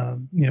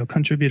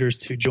contributors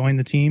to join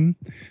the team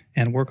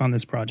and work on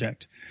this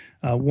project.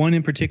 One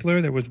in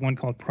particular, there was one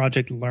called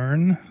Project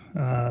Learn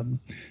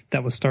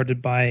that was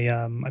started by,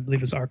 I believe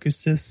it was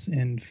Arcusys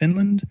in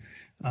Finland.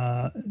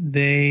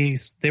 They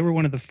were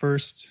one of the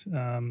first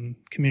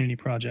community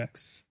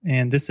projects,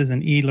 and this is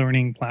an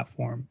e-learning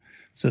platform.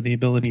 So the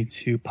ability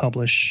to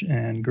publish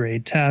and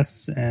grade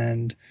tests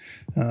and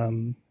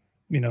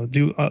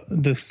do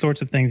the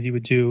sorts of things you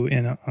would do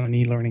on an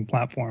e-learning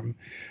platform.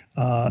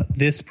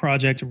 This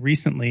project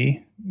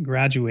recently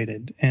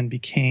graduated and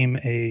became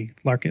a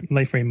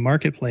Liferay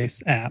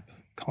Marketplace app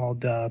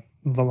called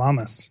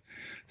Valamas.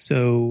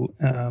 So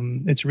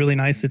it's really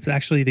nice. It's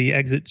actually the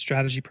exit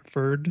strategy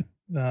preferred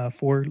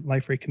for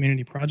Liferay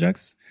community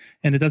projects.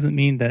 And it doesn't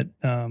mean that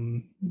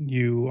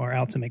you are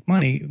out to make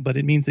money, but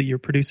it means that you're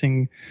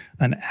producing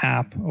an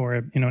app or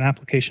an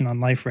application on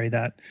Liferay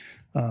that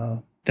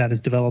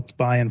is developed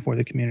by and for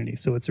the community.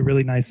 So it's a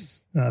really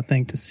nice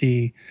thing to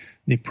see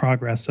the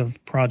progress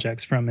of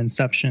projects from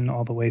inception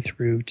all the way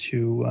through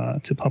to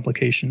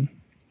publication.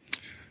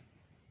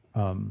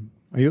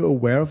 Are you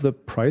aware of the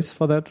price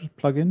for that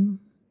plugin?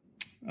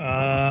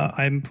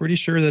 I'm pretty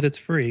sure that it's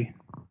free.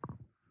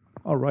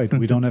 All right.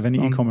 We don't have any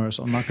e-commerce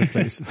on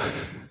Marketplace.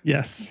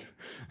 Yes.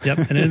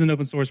 Yep. And it is an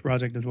open source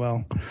project as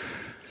well.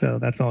 So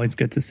that's always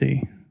good to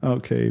see.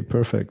 Okay,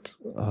 perfect.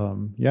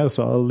 So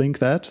I'll link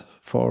that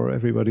for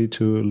everybody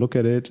to look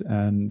at it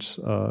and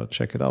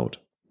check it out.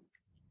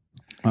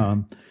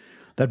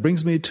 That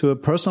brings me to a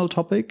personal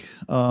topic.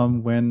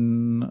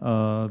 When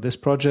this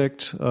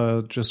project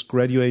just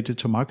graduated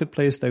to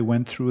Marketplace, they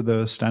went through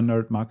the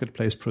standard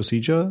Marketplace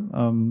procedure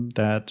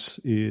that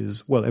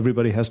is,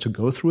 everybody has to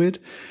go through it.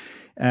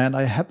 And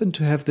I happen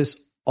to have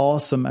this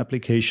awesome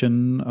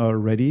application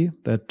ready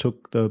that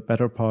took the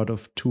better part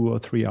of 2 or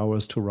 3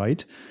 hours to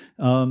write.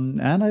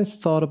 And I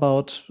thought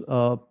about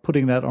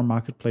putting that on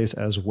Marketplace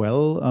as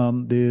well.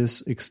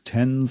 This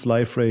extends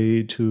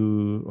Liferay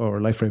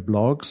Liferay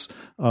blogs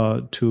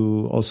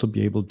to also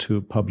be able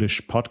to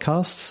publish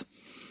podcasts.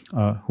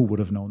 Who would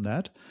have known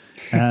that?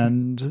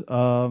 And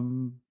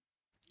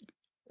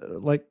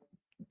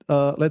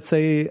let's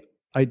say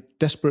I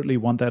desperately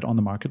want that on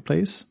the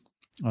Marketplace.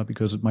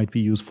 Because it might be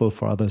useful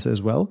for others as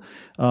well.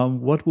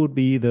 What would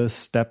be the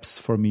steps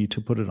for me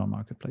to put it on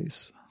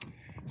Marketplace?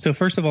 So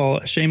first of all,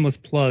 a shameless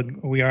plug,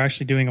 we are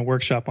actually doing a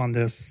workshop on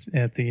this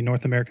at the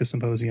North America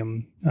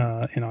Symposium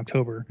in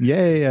October.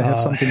 Yay, I have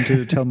something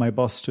to tell my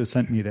boss to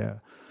send me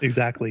there.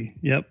 Exactly.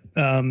 Yep.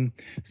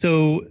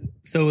 So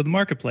the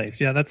Marketplace,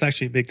 that's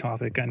actually a big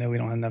topic. I know we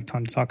don't have enough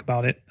time to talk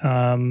about it.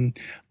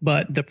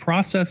 But the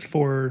process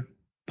for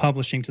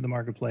publishing to the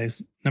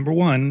Marketplace, number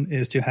one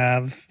is to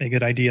have a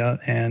good idea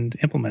and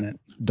implement it.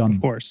 Done.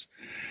 Of course.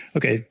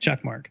 Okay,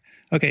 check mark.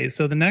 Okay,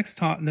 so the next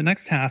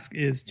task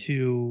is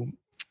to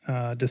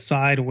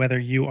decide whether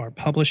you are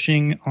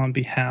publishing on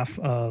behalf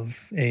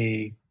of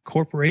a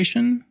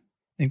corporation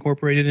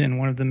incorporated in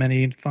one of the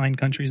many fine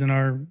countries in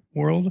our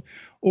world,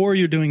 or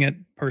you're doing it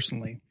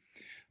personally.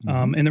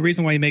 And the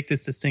reason why you make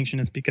this distinction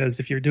is because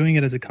if you're doing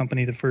it as a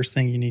company, the first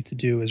thing you need to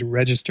do is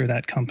register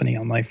that company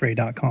on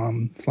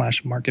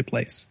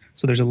liferay.com/marketplace.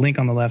 So there's a link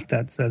on the left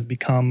that says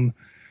become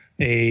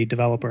a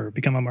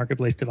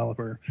Marketplace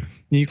developer.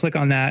 And you click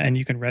on that and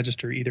you can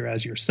register either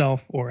as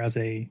yourself or as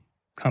a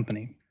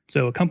company.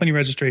 So a company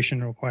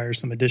registration requires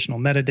some additional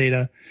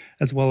metadata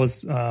as well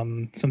as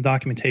some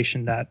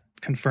documentation that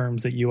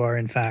confirms that you are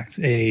in fact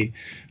a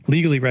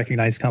legally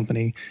recognized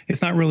company.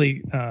 It's not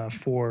really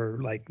for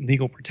like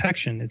legal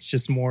protection. It's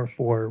just more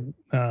for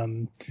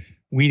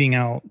weeding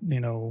out,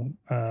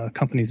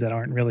 companies that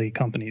aren't really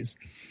companies.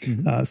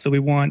 Mm-hmm. So we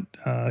want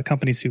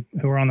companies who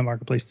are on the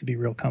Marketplace to be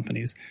real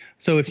companies.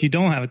 So if you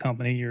don't have a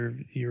company,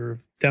 you're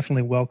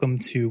definitely welcome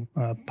to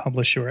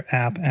publish your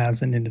app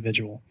as an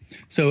individual.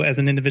 So as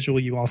an individual,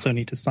 you also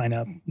need to sign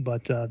up,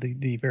 but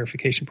the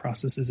verification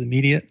process is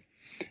immediate.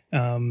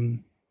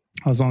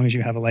 As long as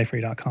you have a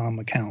liferay.com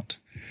account.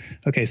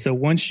 Okay, so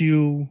once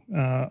you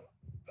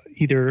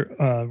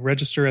either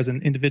register as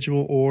an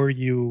individual or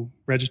you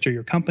register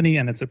your company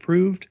and it's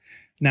approved,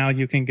 now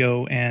you can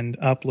go and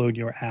upload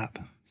your app.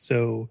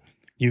 So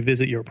you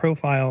visit your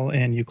profile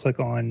and you click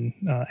on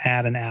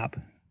add an app.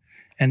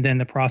 And then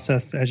the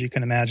process, as you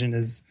can imagine,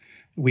 is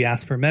we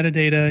ask for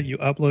metadata, you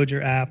upload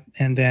your app,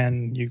 and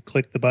then you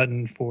click the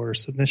button for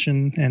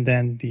submission, and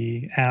then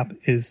the app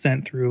is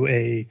sent through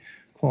a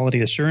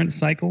quality assurance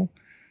cycle.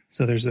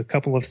 So there's a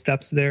couple of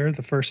steps there.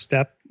 The first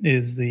step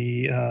is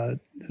the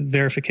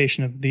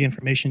verification of the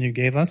information you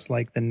gave us,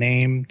 like the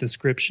name,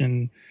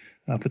 description,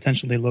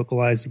 potentially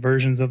localized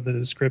versions of the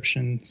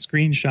description,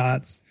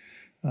 screenshots,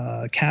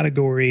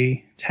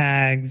 category,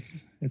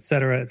 tags, et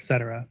cetera, et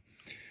cetera.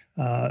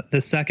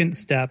 The second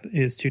step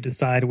is to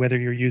decide whether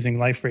you're using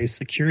Liferay's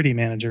Security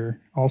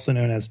Manager, also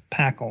known as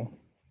PACL.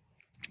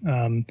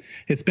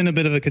 It's been a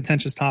bit of a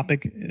contentious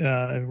topic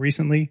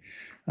recently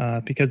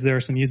because there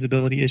are some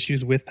usability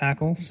issues with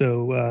PACL.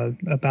 So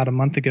about a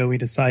month ago, we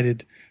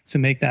decided to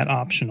make that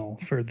optional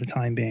for the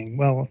time being.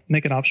 Well,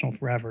 make it optional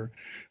forever,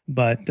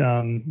 but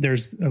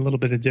there's a little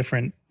bit of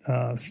different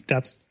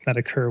steps that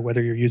occur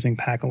whether you're using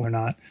PACL or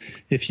not.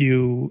 If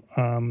you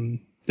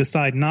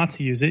decide not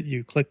to use it,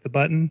 you click the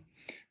button,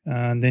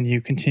 and then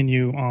you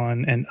continue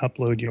on and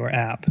upload your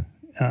app.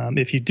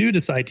 If you do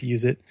decide to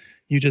use it,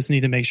 you just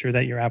need to make sure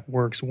that your app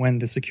works when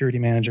the security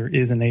manager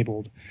is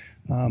enabled.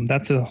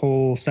 That's a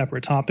whole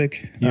separate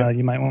topic. Yeah.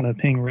 You might want to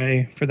ping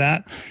Ray for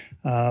that.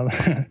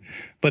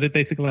 But it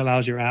basically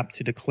allows your app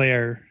to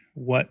declare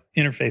what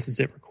interfaces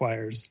it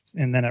requires.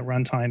 And then at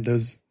runtime,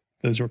 those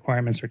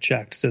requirements are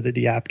checked so that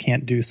the app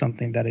can't do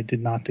something that it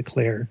did not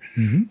declare.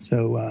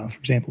 So, for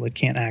example, it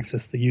can't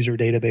access the user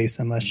database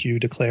unless you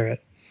declare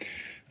it.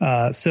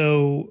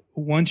 So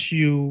once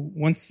you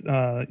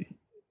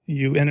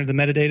enter the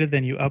metadata,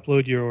 then you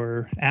upload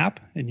your app,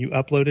 and you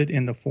upload it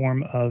in the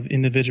form of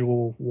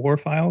individual WAR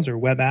files or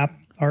web app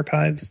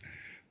archives.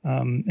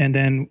 And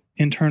then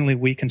internally,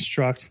 we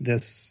construct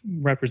this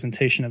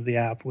representation of the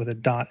app with a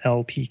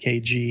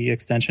 .lpkg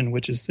extension,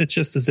 it's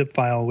just a zip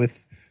file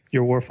with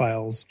your WAR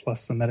files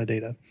plus some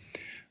metadata.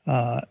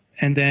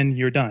 And then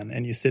you're done,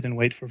 and you sit and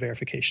wait for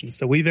verification.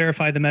 So we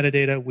verify the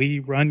metadata. We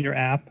run your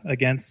app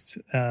against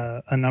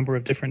a number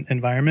of different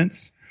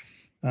environments,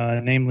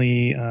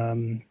 namely,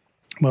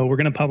 we're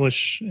going to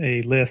publish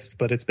a list,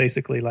 but it's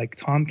basically like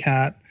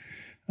Tomcat,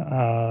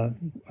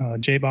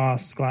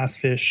 JBoss,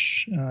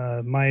 Glassfish,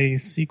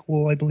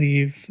 MySQL, I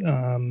believe,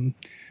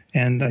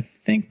 and I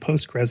think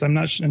Postgres. I'm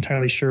not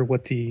entirely sure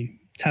what the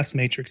test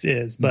matrix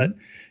is, but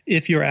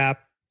if your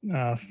app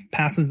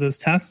passes those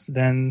tests,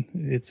 then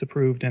it's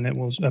approved and it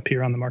will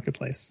appear on the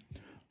marketplace.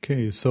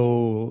 Okay,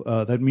 so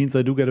that means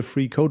I do get a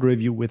free code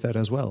review with that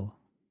as well.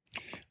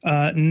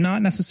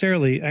 Not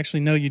necessarily. Actually,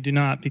 no, you do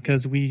not,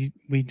 because we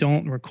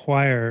don't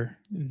require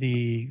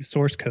the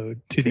source code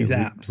to these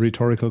apps.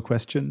 Rhetorical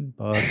question,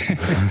 but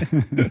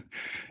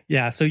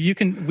yeah. So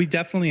we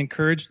definitely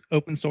encourage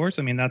open source.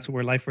 I mean, that's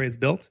where LifeRay is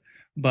built,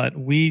 but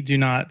we do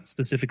not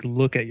specifically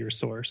look at your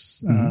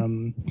source.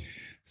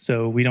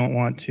 So we don't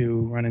want to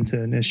run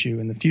into an issue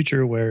in the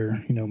future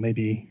where,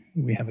 maybe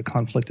we have a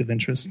conflict of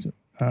interest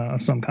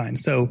of some kind.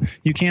 So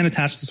you can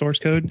attach the source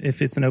code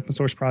if it's an open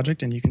source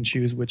project, and you can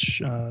choose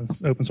which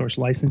open source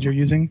license you're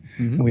using.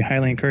 And we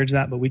highly encourage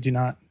that, but we do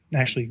not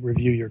actually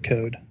review your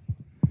code.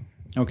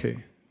 Okay.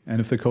 And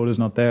if the code is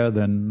not there,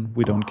 then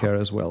we don't care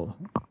as well.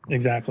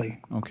 Exactly.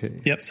 Okay.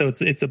 Yep. So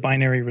it's a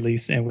binary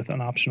release and with an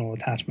optional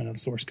attachment of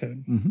source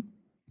code.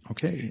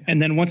 Okay.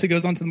 And then once it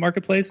goes onto the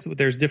marketplace,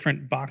 there's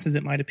different boxes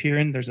it might appear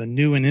in. There's a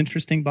new and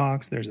interesting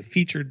box. There's a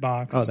featured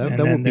box. Oh, that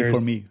would be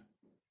for me.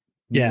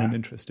 New and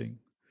interesting.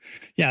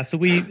 Yeah. So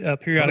we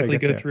periodically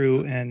go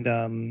through and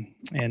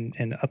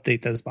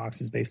update those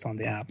boxes based on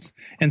the apps.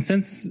 And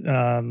since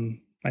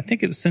I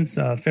think it was since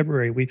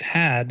February, we've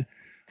had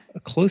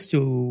close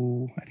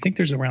to, I think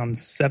there's around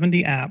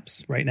 70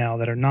 apps right now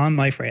that are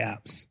non-LifeRay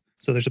apps.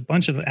 So there's a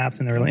bunch of apps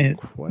in there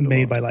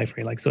made by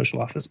LifeRay, like Social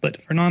Office.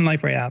 But for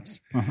non-LifeRay apps,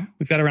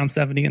 we've got around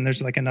 70, and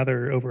there's like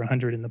another over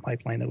 100 in the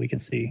pipeline that we can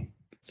see.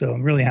 So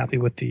I'm really happy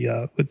with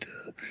the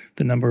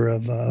number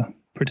of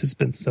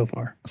participants so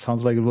far.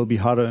 Sounds like it will be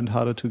harder and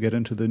harder to get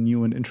into the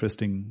new and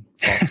interesting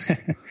box.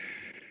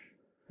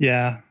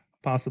 Yeah,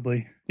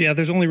 possibly. Yeah,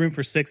 there's only room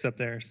for 6 up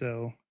there,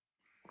 so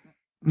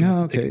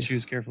okay. They can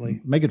choose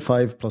carefully. Make it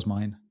 5 plus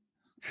mine.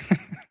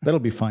 That'll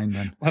be fine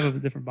then. We'll have a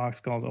different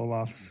box called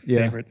Olaf's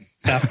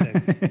Favorites, SAF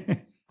picks.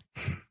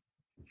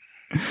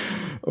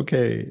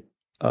 Okay.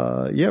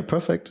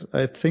 Perfect.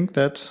 I think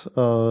that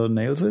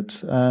nails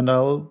it. And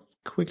I'll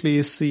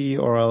quickly see,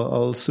 or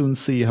I'll soon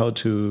see how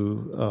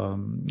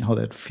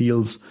that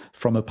feels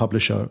from a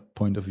publisher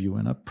point of view.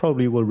 And I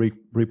probably will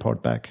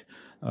report back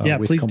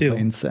with please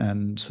complaints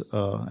and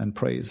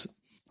praise.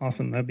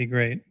 Awesome. That'd be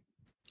great.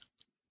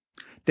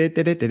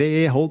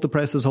 Hold the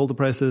presses, hold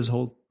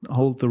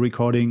the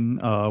recording.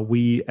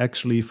 We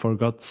actually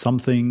forgot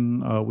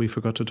something. We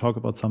forgot to talk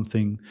about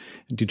something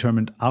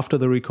determined after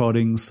the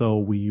recording. So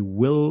we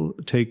will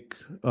take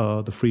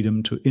the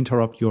freedom to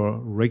interrupt your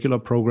regular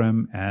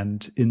program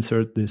and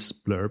insert this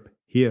blurb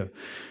here.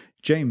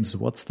 James,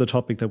 what's the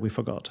topic that we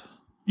forgot?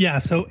 Yeah,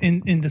 so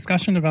in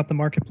discussion about the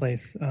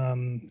marketplace,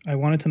 I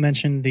wanted to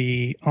mention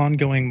the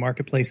ongoing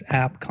marketplace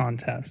app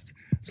contest.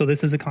 So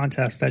this is a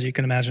contest, as you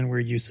can imagine, where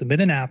you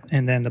submit an app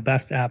and then the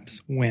best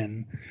apps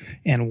win.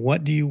 And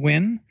what do you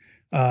win?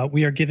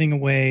 We are giving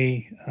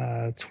away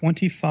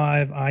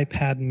 25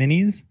 iPad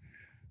minis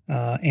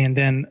and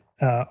then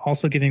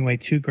also giving away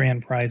 2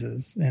 grand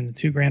prizes. And the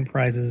 2 grand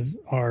prizes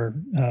are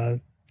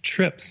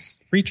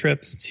free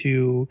trips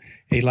to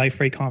a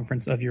LifeRay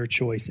conference of your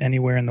choice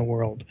anywhere in the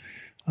world.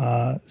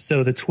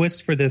 So the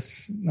twist for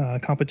this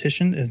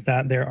competition is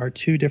that there are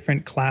 2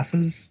 different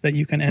classes that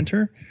you can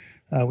enter.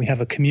 We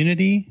have a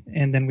community,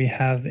 and then we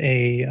have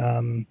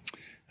a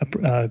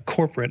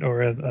corporate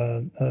or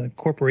a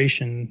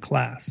corporation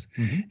class.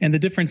 And the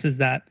difference is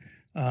that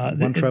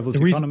one travels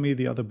economy,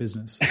 the other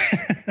business.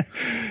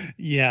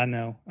 Yeah,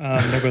 no,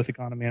 they're both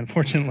economy,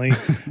 unfortunately.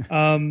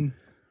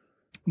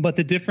 But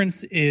the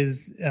difference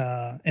is,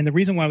 and the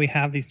reason why we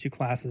have these 2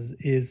 classes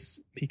is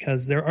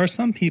because there are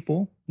some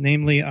people,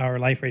 namely our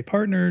LifeRay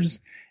partners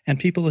and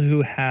people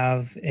who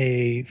have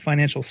a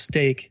financial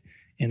stake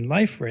in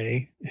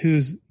LifeRay,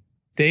 whose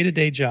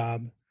day-to-day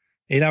job,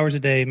 8 hours a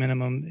day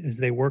minimum, is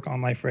they work on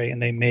LifeRay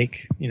and they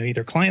make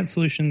either client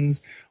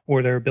solutions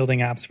or they're building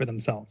apps for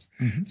themselves.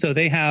 So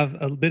they have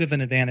a bit of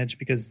an advantage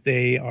because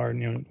they are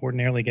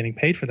ordinarily getting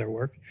paid for their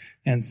work,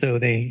 and so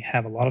they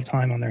have a lot of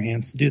time on their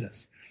hands to do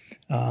this.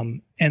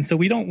 And so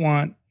we don't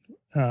want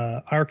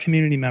our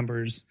community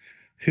members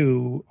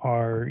who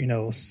are,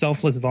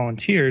 selfless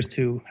volunteers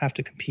to have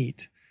to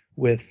compete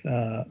with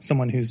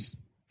someone whose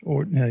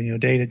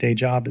day-to-day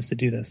job is to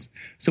do this.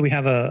 So we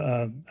have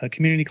a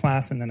community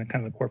class and then a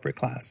kind of a corporate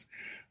class.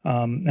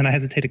 And I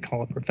hesitate to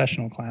call it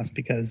professional class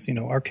because,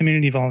 our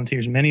community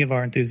volunteers, many of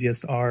our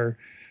enthusiasts are,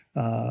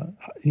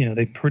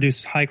 they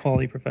produce high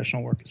quality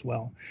professional work as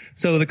well.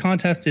 So the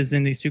contest is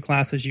in these two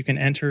classes. You can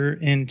enter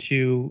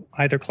into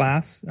either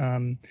class.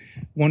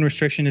 One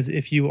restriction is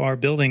if you are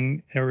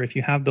building or if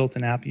you have built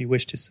an app you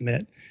wish to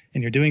submit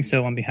and you're doing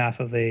so on behalf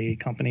of a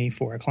company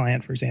for a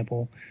client, for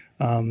example,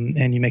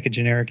 and you make a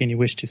generic and you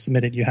wish to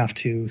submit it, you have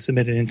to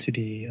submit it into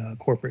the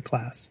corporate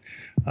class.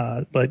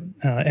 But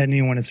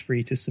anyone is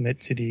free to submit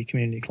to the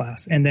community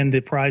class. And then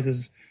the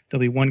prizes,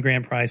 there'll be one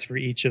grand prize for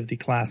each of the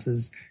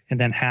classes, and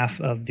then half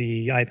of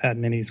the iPad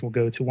minis will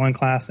go to one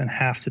class and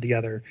half to the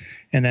other.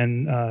 And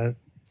then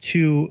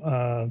two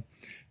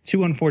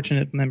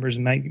unfortunate members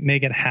may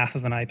get half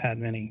of an iPad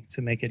mini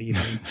to make it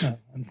even,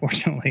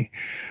 unfortunately.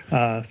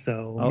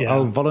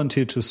 I'll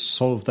volunteer to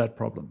solve that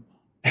problem.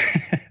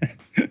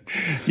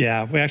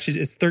 Yeah,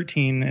 it's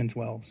 13 and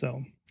 12.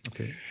 So,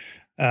 okay.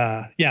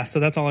 So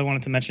that's all I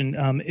wanted to mention.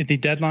 The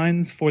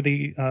deadlines for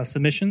the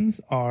submissions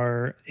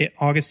are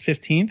August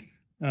 15th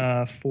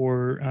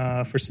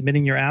for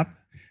submitting your app.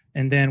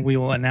 And then we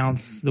will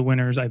announce the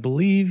winners, I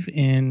believe,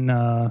 in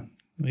I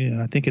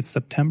think it's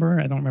September.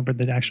 I don't remember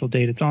the actual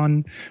date it's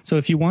on. So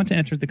if you want to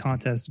enter the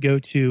contest, go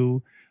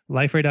to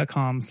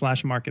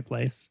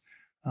liferay.com/marketplace.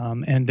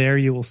 And there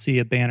you will see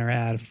a banner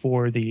ad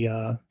for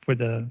the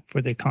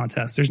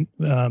contest.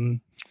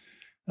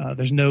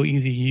 There's no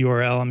easy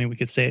URL. I mean, we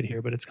could say it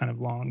here, but it's kind of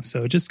long.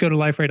 So just go to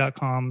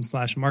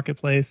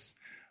liferay.com/marketplace,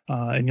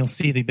 and you'll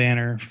see the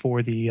banner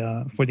for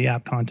the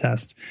app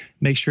contest.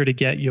 Make sure to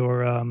get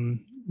your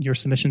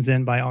submissions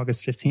in by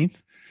August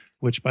 15th,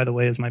 which, by the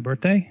way, is my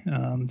birthday.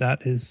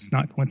 That is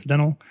not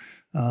coincidental.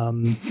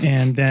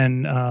 And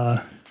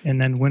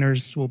then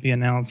winners will be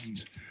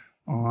announced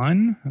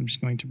on, I'm just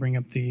going to bring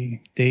up the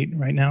date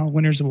right now.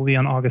 Winners will be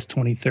on August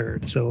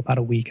 23rd, so about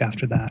a week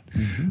after that.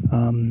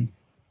 Mm-hmm.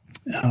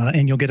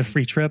 And you'll get a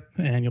free trip,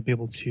 and you'll be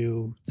able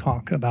to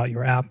talk about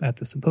your app at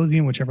the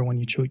symposium, whichever one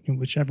you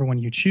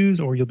choose,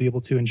 or you'll be able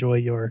to enjoy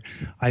your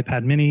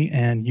iPad mini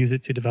and use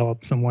it to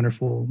develop some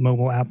wonderful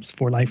mobile apps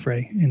for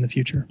Liferay in the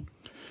future.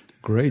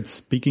 Great.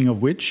 Speaking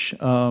of which,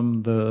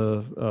 means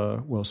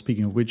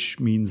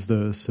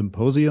the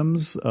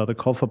symposiums. The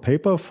call for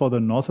paper for the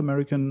North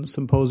American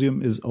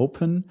symposium is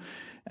open,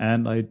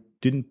 and I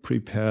didn't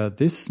prepare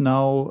this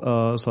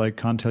now, so I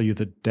can't tell you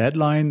the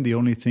deadline. The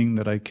only thing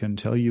that I can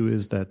tell you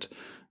is that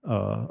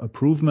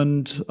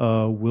approvement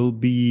will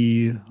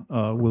be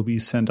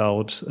sent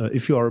out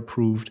if you are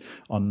approved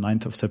on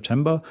 9th of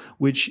September,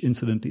 which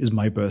incidentally is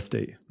my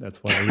birthday.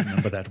 That's why I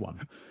remember that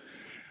one.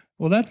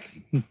 Well,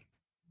 that's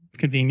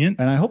convenient.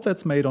 And I hope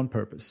that's made on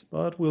purpose,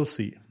 but we'll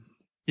see.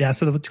 Yeah,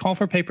 so the call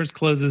for papers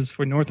closes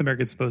for North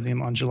American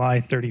Symposium on July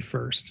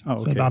 31st. Oh,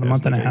 okay. So about a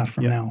month and a half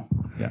from now.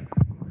 Yeah.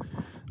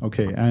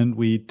 Okay, and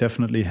we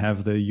definitely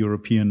have the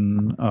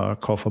European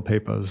call for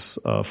papers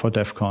for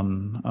DEF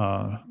CON.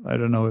 I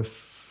don't know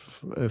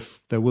if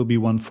there will be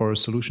one for a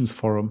Solutions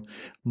Forum.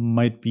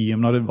 Might be.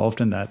 I'm not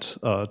involved in that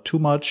too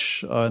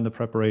much in the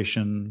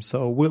preparation.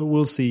 So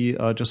we'll see.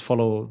 Just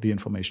follow the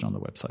information on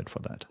the website for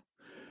that.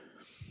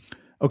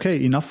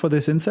 Okay, enough for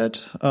this inset.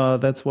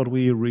 That's what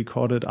we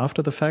recorded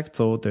after the fact.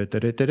 So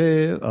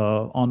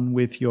on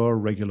with your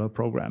regular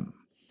program.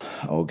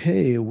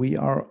 Okay, we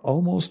are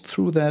almost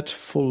through that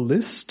full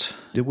list.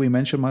 Did we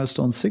mention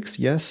milestone 6?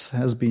 Yes,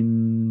 has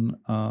been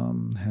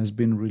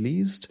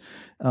released,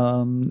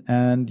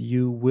 and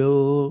you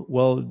will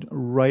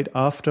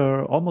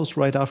almost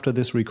right after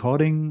this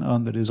recording.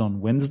 That is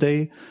on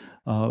Wednesday.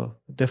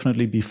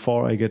 Definitely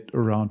before I get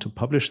around to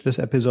publish this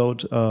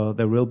episode,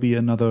 there will be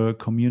another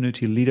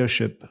community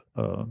leadership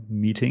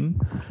meeting,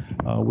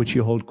 which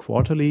you hold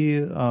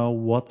quarterly.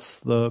 What's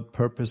the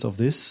purpose of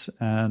this,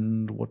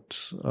 and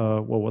what's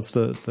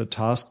the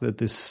task that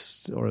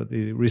this, or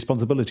the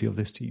responsibility of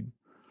this team?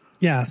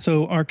 Yeah,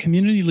 so our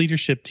community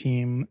leadership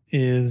team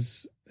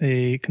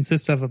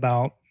consists of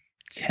about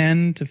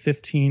 10 to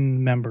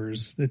 15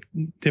 members. The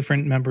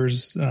different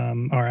members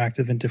are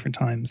active in different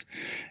times.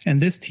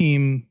 And this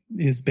team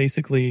is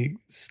basically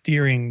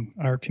steering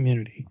our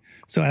community.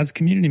 So as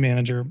community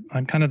manager,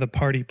 I'm kind of the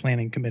party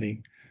planning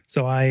committee.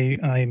 So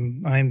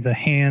I'm the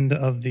hand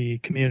of the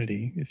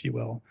community, if you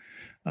will.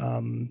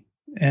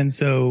 And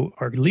so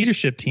our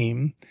leadership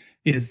team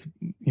is,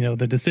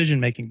 the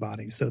decision-making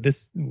body. So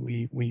this,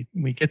 we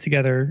get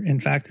together. In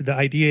fact, the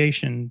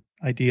ideation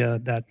idea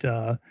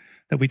that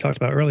we talked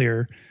about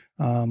earlier,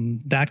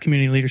 that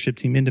community leadership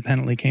team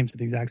independently came to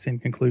the exact same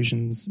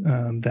conclusions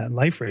that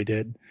Liferay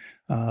did,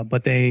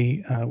 but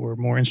they were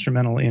more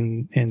instrumental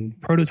in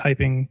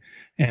prototyping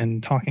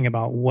and talking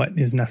about what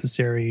is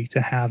necessary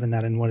to have in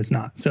that and what is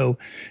not. So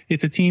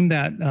it's a team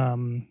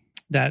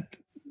that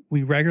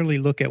we regularly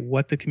look at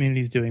what the community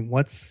is doing,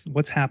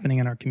 what's happening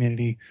in our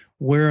community,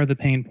 where are the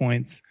pain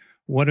points,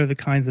 what are the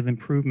kinds of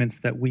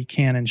improvements that we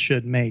can and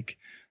should make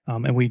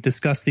And we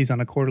discuss these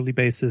on a quarterly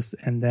basis,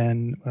 and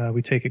then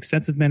we take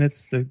extensive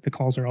minutes. The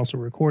calls are also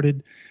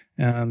recorded,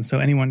 so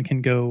anyone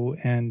can go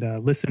and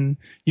listen.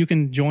 You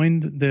can join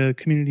the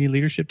community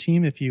leadership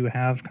team if you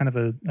have kind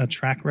of a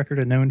track record,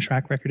 a known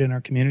track record in our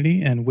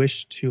community, and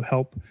wish to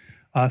help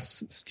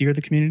us steer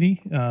the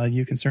community.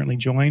 You can certainly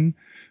join.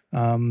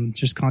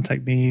 Just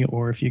contact me,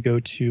 or if you go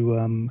to,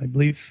 I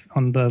believe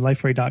on the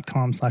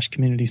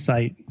liferay.com/community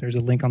site, there's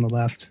a link on the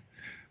left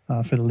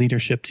for the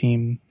leadership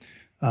team.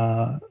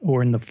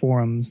 Or in the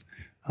forums,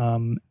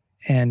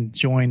 and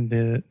join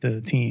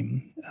the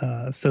team.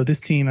 So this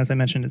team, as I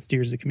mentioned, it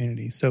steers the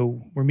community.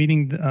 So we're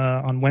meeting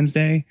on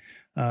Wednesday,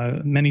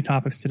 many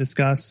topics to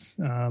discuss.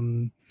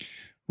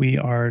 We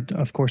are,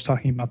 of course,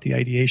 talking about the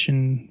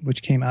ideation,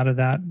 which came out of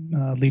that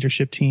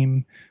leadership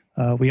team.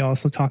 We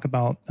also talk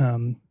about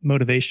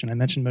motivation. I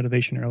mentioned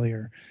motivation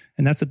earlier,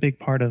 and that's a big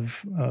part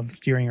of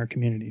steering our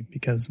community,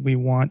 because we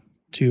want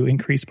to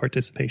increase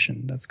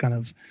participation. That's kind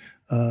of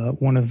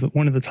one of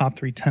the top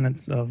three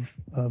tenets of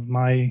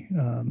my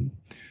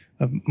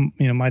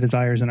my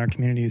desires in our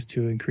community is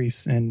to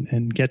increase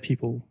and get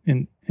people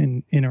in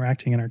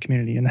interacting in our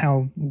community. And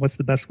what's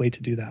the best way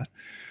to do that?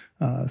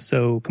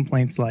 So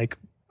complaints like,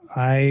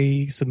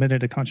 I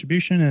submitted a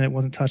contribution and it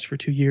wasn't touched for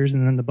 2 years,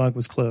 and then the bug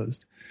was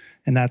closed.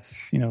 And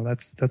that's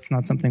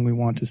not something we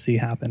want to see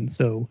happen.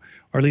 So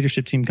our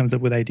leadership team comes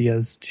up with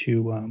ideas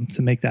to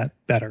make that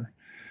better.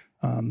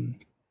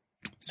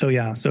 So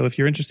if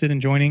you're interested in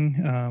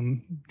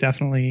joining,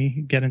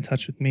 definitely get in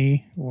touch with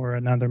me or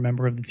another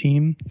member of the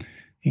team,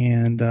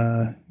 and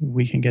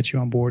we can get you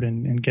on board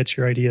and get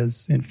your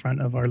ideas in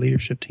front of our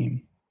leadership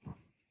team.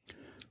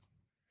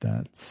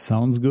 That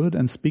sounds good.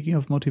 And speaking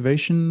of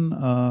motivation,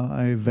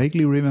 I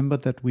vaguely remember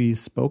that we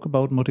spoke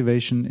about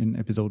motivation in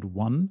episode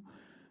 1.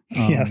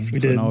 Yes, we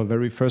did. In our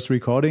very first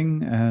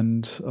recording,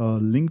 and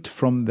linked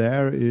from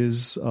there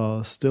is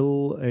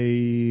still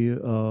a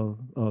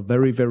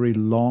very, very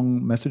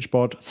long message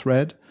board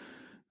thread,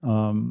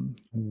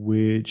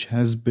 which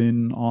has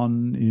been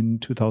on in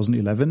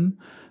 2011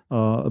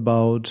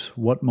 about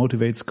what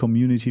motivates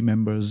community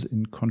members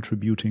in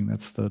contributing.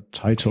 That's the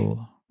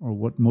title, or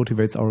what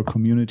motivates our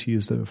community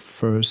is the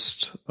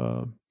first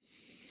title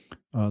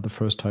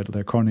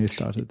there. Corney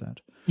started that.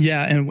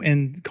 Yeah,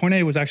 and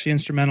Corney was actually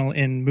instrumental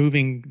in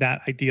moving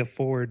that idea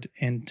forward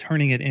and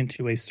turning it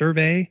into a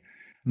survey.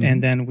 Mm-hmm.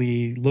 And then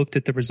we looked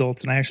at the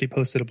results, and I actually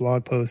posted a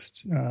blog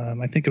post,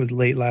 I think it was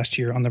late last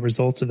year, on the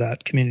results of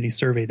that community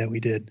survey that we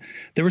did.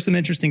 There were some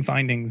interesting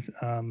findings.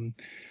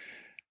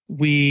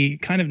 We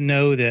kind of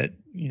know that,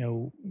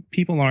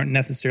 people aren't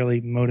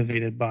necessarily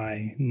motivated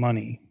by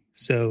money.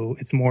 So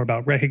it's more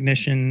about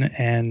recognition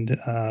and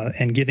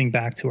giving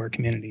back to our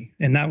community,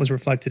 and that was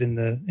reflected in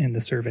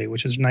the survey,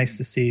 which is nice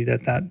to see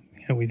that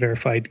we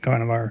verified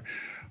kind of our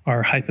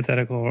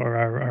hypothetical or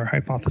our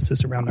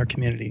hypothesis around our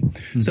community.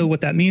 Mm-hmm. So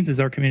what that means is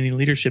our community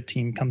leadership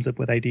team comes up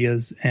with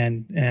ideas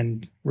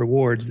and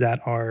rewards that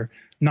are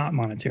not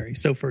monetary.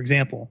 So, for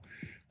example,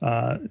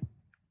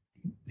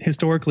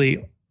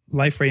 historically,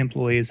 LifeRay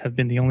employees have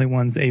been the only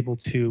ones able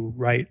to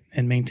write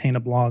and maintain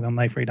a blog on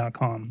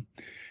liferay.com.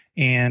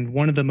 And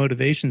one of the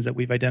motivations that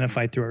we've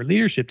identified through our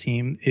leadership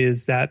team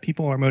is that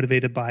people are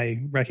motivated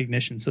by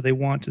recognition. So they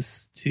want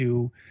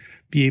to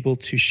be able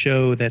to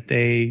show that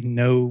they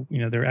know,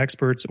 they're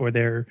experts, or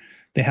they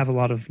have a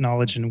lot of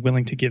knowledge and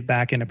willing to give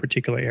back in a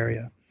particular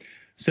area.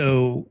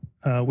 So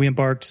we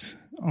embarked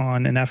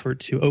on an effort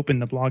to open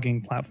the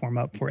blogging platform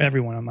up for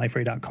everyone on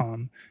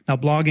liferay.com. Now,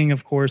 blogging,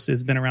 of course,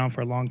 has been around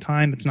for a long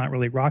time. It's not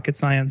really rocket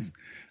science.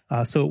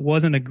 So it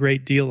wasn't a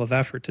great deal of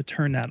effort to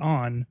turn that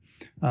on.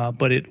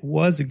 But it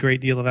was a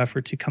great deal of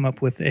effort to come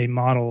up with a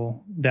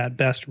model that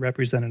best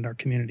represented our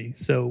community.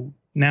 So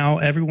now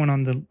everyone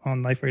on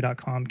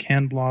liferay.com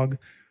can blog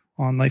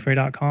on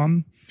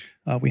liferay.com.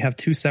 We have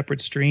 2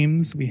 separate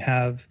streams. We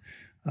have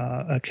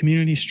a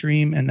community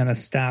stream and then a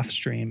staff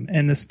stream.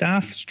 And the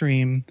staff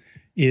stream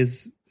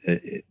is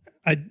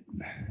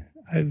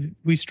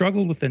we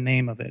struggled with the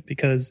name of it,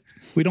 because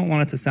we don't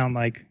want it to sound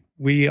like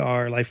we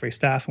are LifeRay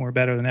staff and we're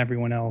better than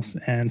everyone else,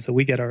 and so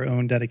we get our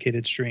own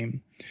dedicated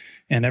stream,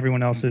 and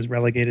everyone else is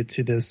relegated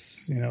to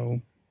this,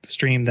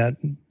 stream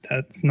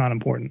that's not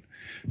important.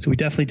 So we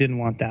definitely didn't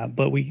want that.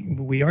 But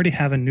we already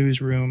have a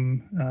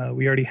newsroom.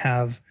 We already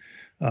have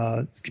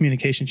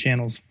communication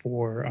channels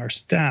for our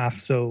staff.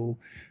 So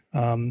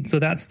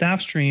that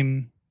staff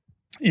stream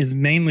is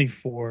mainly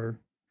for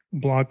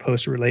blog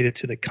posts related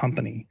to the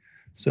company.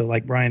 So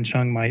like Brian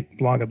Chung might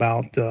blog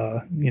about,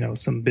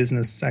 some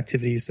business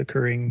activities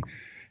occurring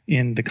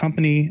in the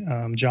company.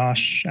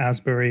 Josh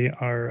Asbury,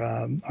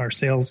 our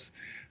sales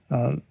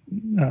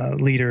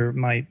leader,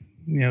 might,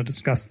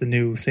 discuss the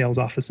new sales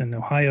office in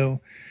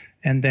Ohio.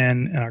 And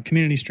then our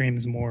community stream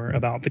is more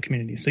about the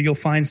community. So you'll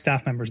find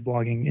staff members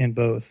blogging in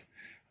both.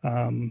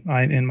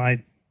 In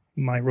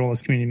my role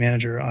as community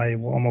manager, I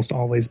will almost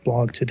always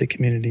blog to the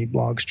community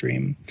blog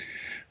stream.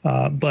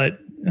 But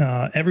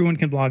everyone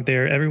can blog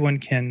there. Everyone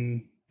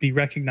can be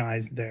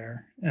recognized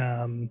there.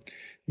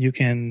 You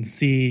can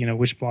see,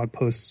 which blog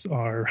posts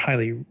are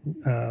highly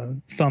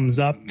thumbs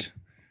up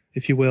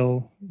if you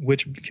will,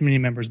 which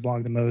community members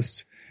blog the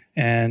most,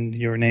 and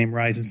your name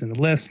rises in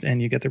the list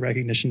and you get the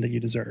recognition that you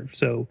deserve.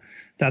 So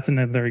that's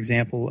another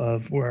example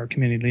of where our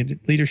community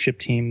leadership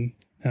team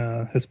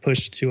has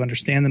pushed to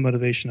understand the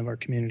motivation of our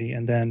community,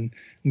 and then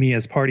me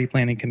as party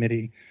planning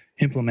committee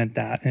implement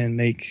that and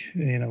make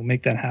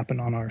that happen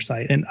on our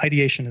site. And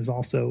ideation is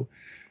also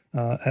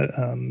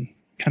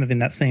kind of in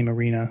that same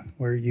arena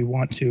where you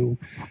want to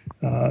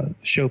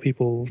show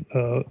people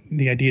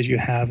the ideas you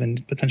have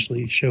and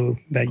potentially show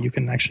that you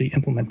can actually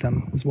implement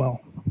them as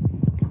well.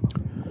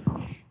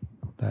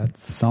 That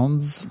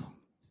sounds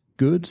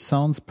good,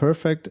 sounds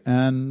perfect,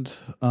 and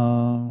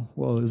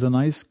is a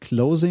nice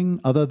closing,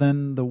 other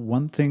than the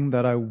one thing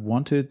that I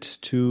wanted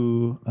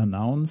to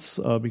announce,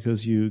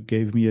 because you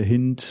gave me a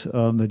hint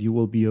that you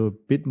will be a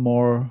bit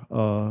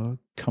more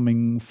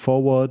coming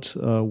forward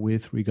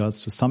with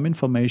regards to some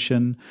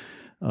information.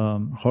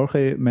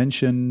 Jorge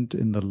mentioned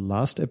in the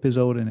last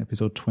episode, in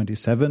episode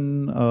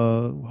 27,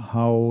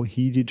 how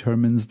he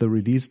determines the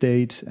release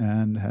date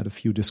and had a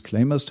few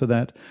disclaimers to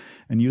that.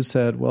 And you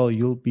said, well,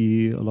 you'll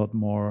be a lot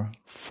more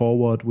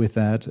forward with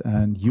that,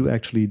 and you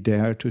actually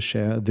dare to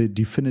share the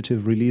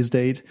definitive release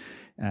date.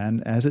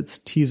 And as it's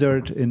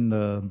teasered in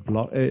the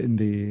blog, in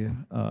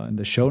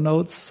the show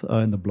notes,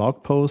 in the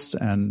blog post,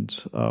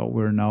 and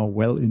we're now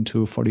well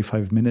into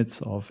 45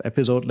 minutes of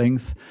episode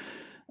length.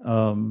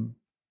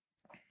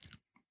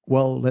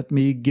 Well, let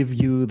me give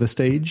you the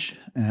stage,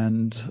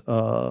 and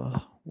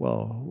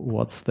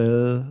what's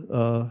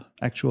the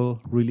actual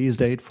release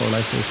date for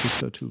LifeRay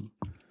 602?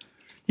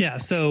 Yeah,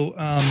 so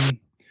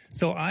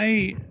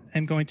I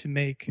am going to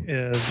make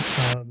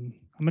I'm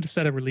going to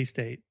set a release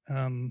date.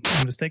 I'm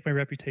going to stake my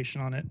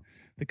reputation on it,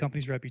 the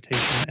company's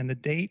reputation, and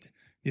the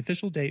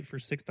official date for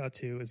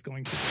 6.2 is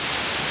going to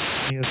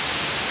be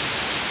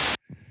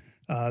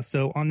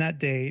so on that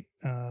date,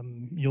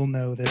 you'll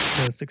know that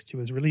the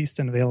 6.2 is released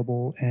and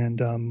available, and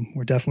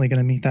we're definitely going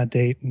to meet that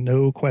date.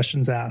 No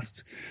questions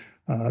asked.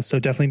 So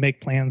definitely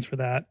make plans for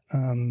that.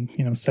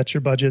 Set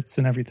your budgets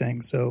and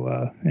everything.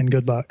 So, and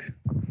good luck.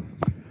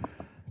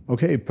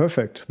 Okay,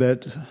 perfect.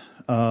 That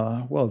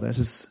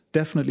is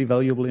definitely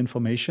valuable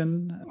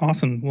information.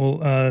 Awesome.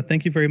 Well,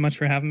 thank you very much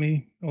for having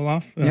me,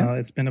 Olaf.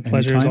 It's been a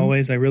pleasure as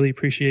always. I really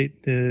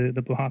appreciate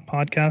the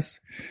podcast.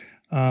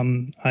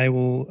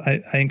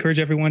 I encourage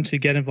everyone to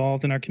get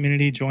involved in our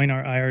community, join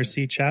our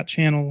IRC chat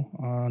channel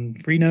on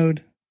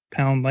Freenode,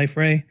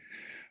 #LifeRay.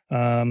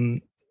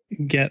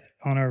 Get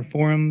on our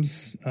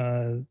forums,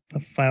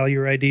 file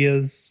your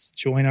ideas,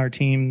 join our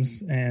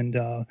teams, and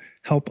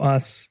help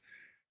us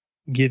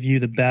give you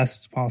the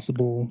best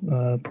possible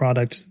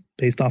product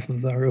based off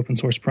of our open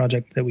source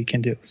project that we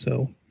can do.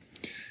 So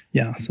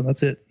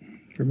that's it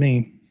for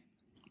me.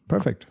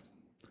 Perfect.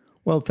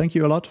 Well, thank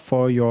you a lot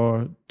for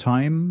your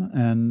time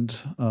and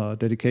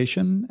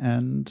dedication.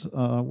 And,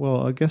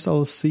 I guess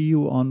I'll see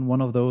you on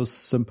one of those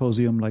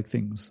symposium-like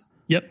things.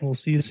 Yep, we'll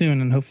see you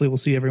soon, and hopefully we'll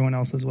see everyone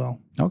else as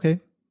well. Okay,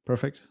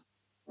 perfect.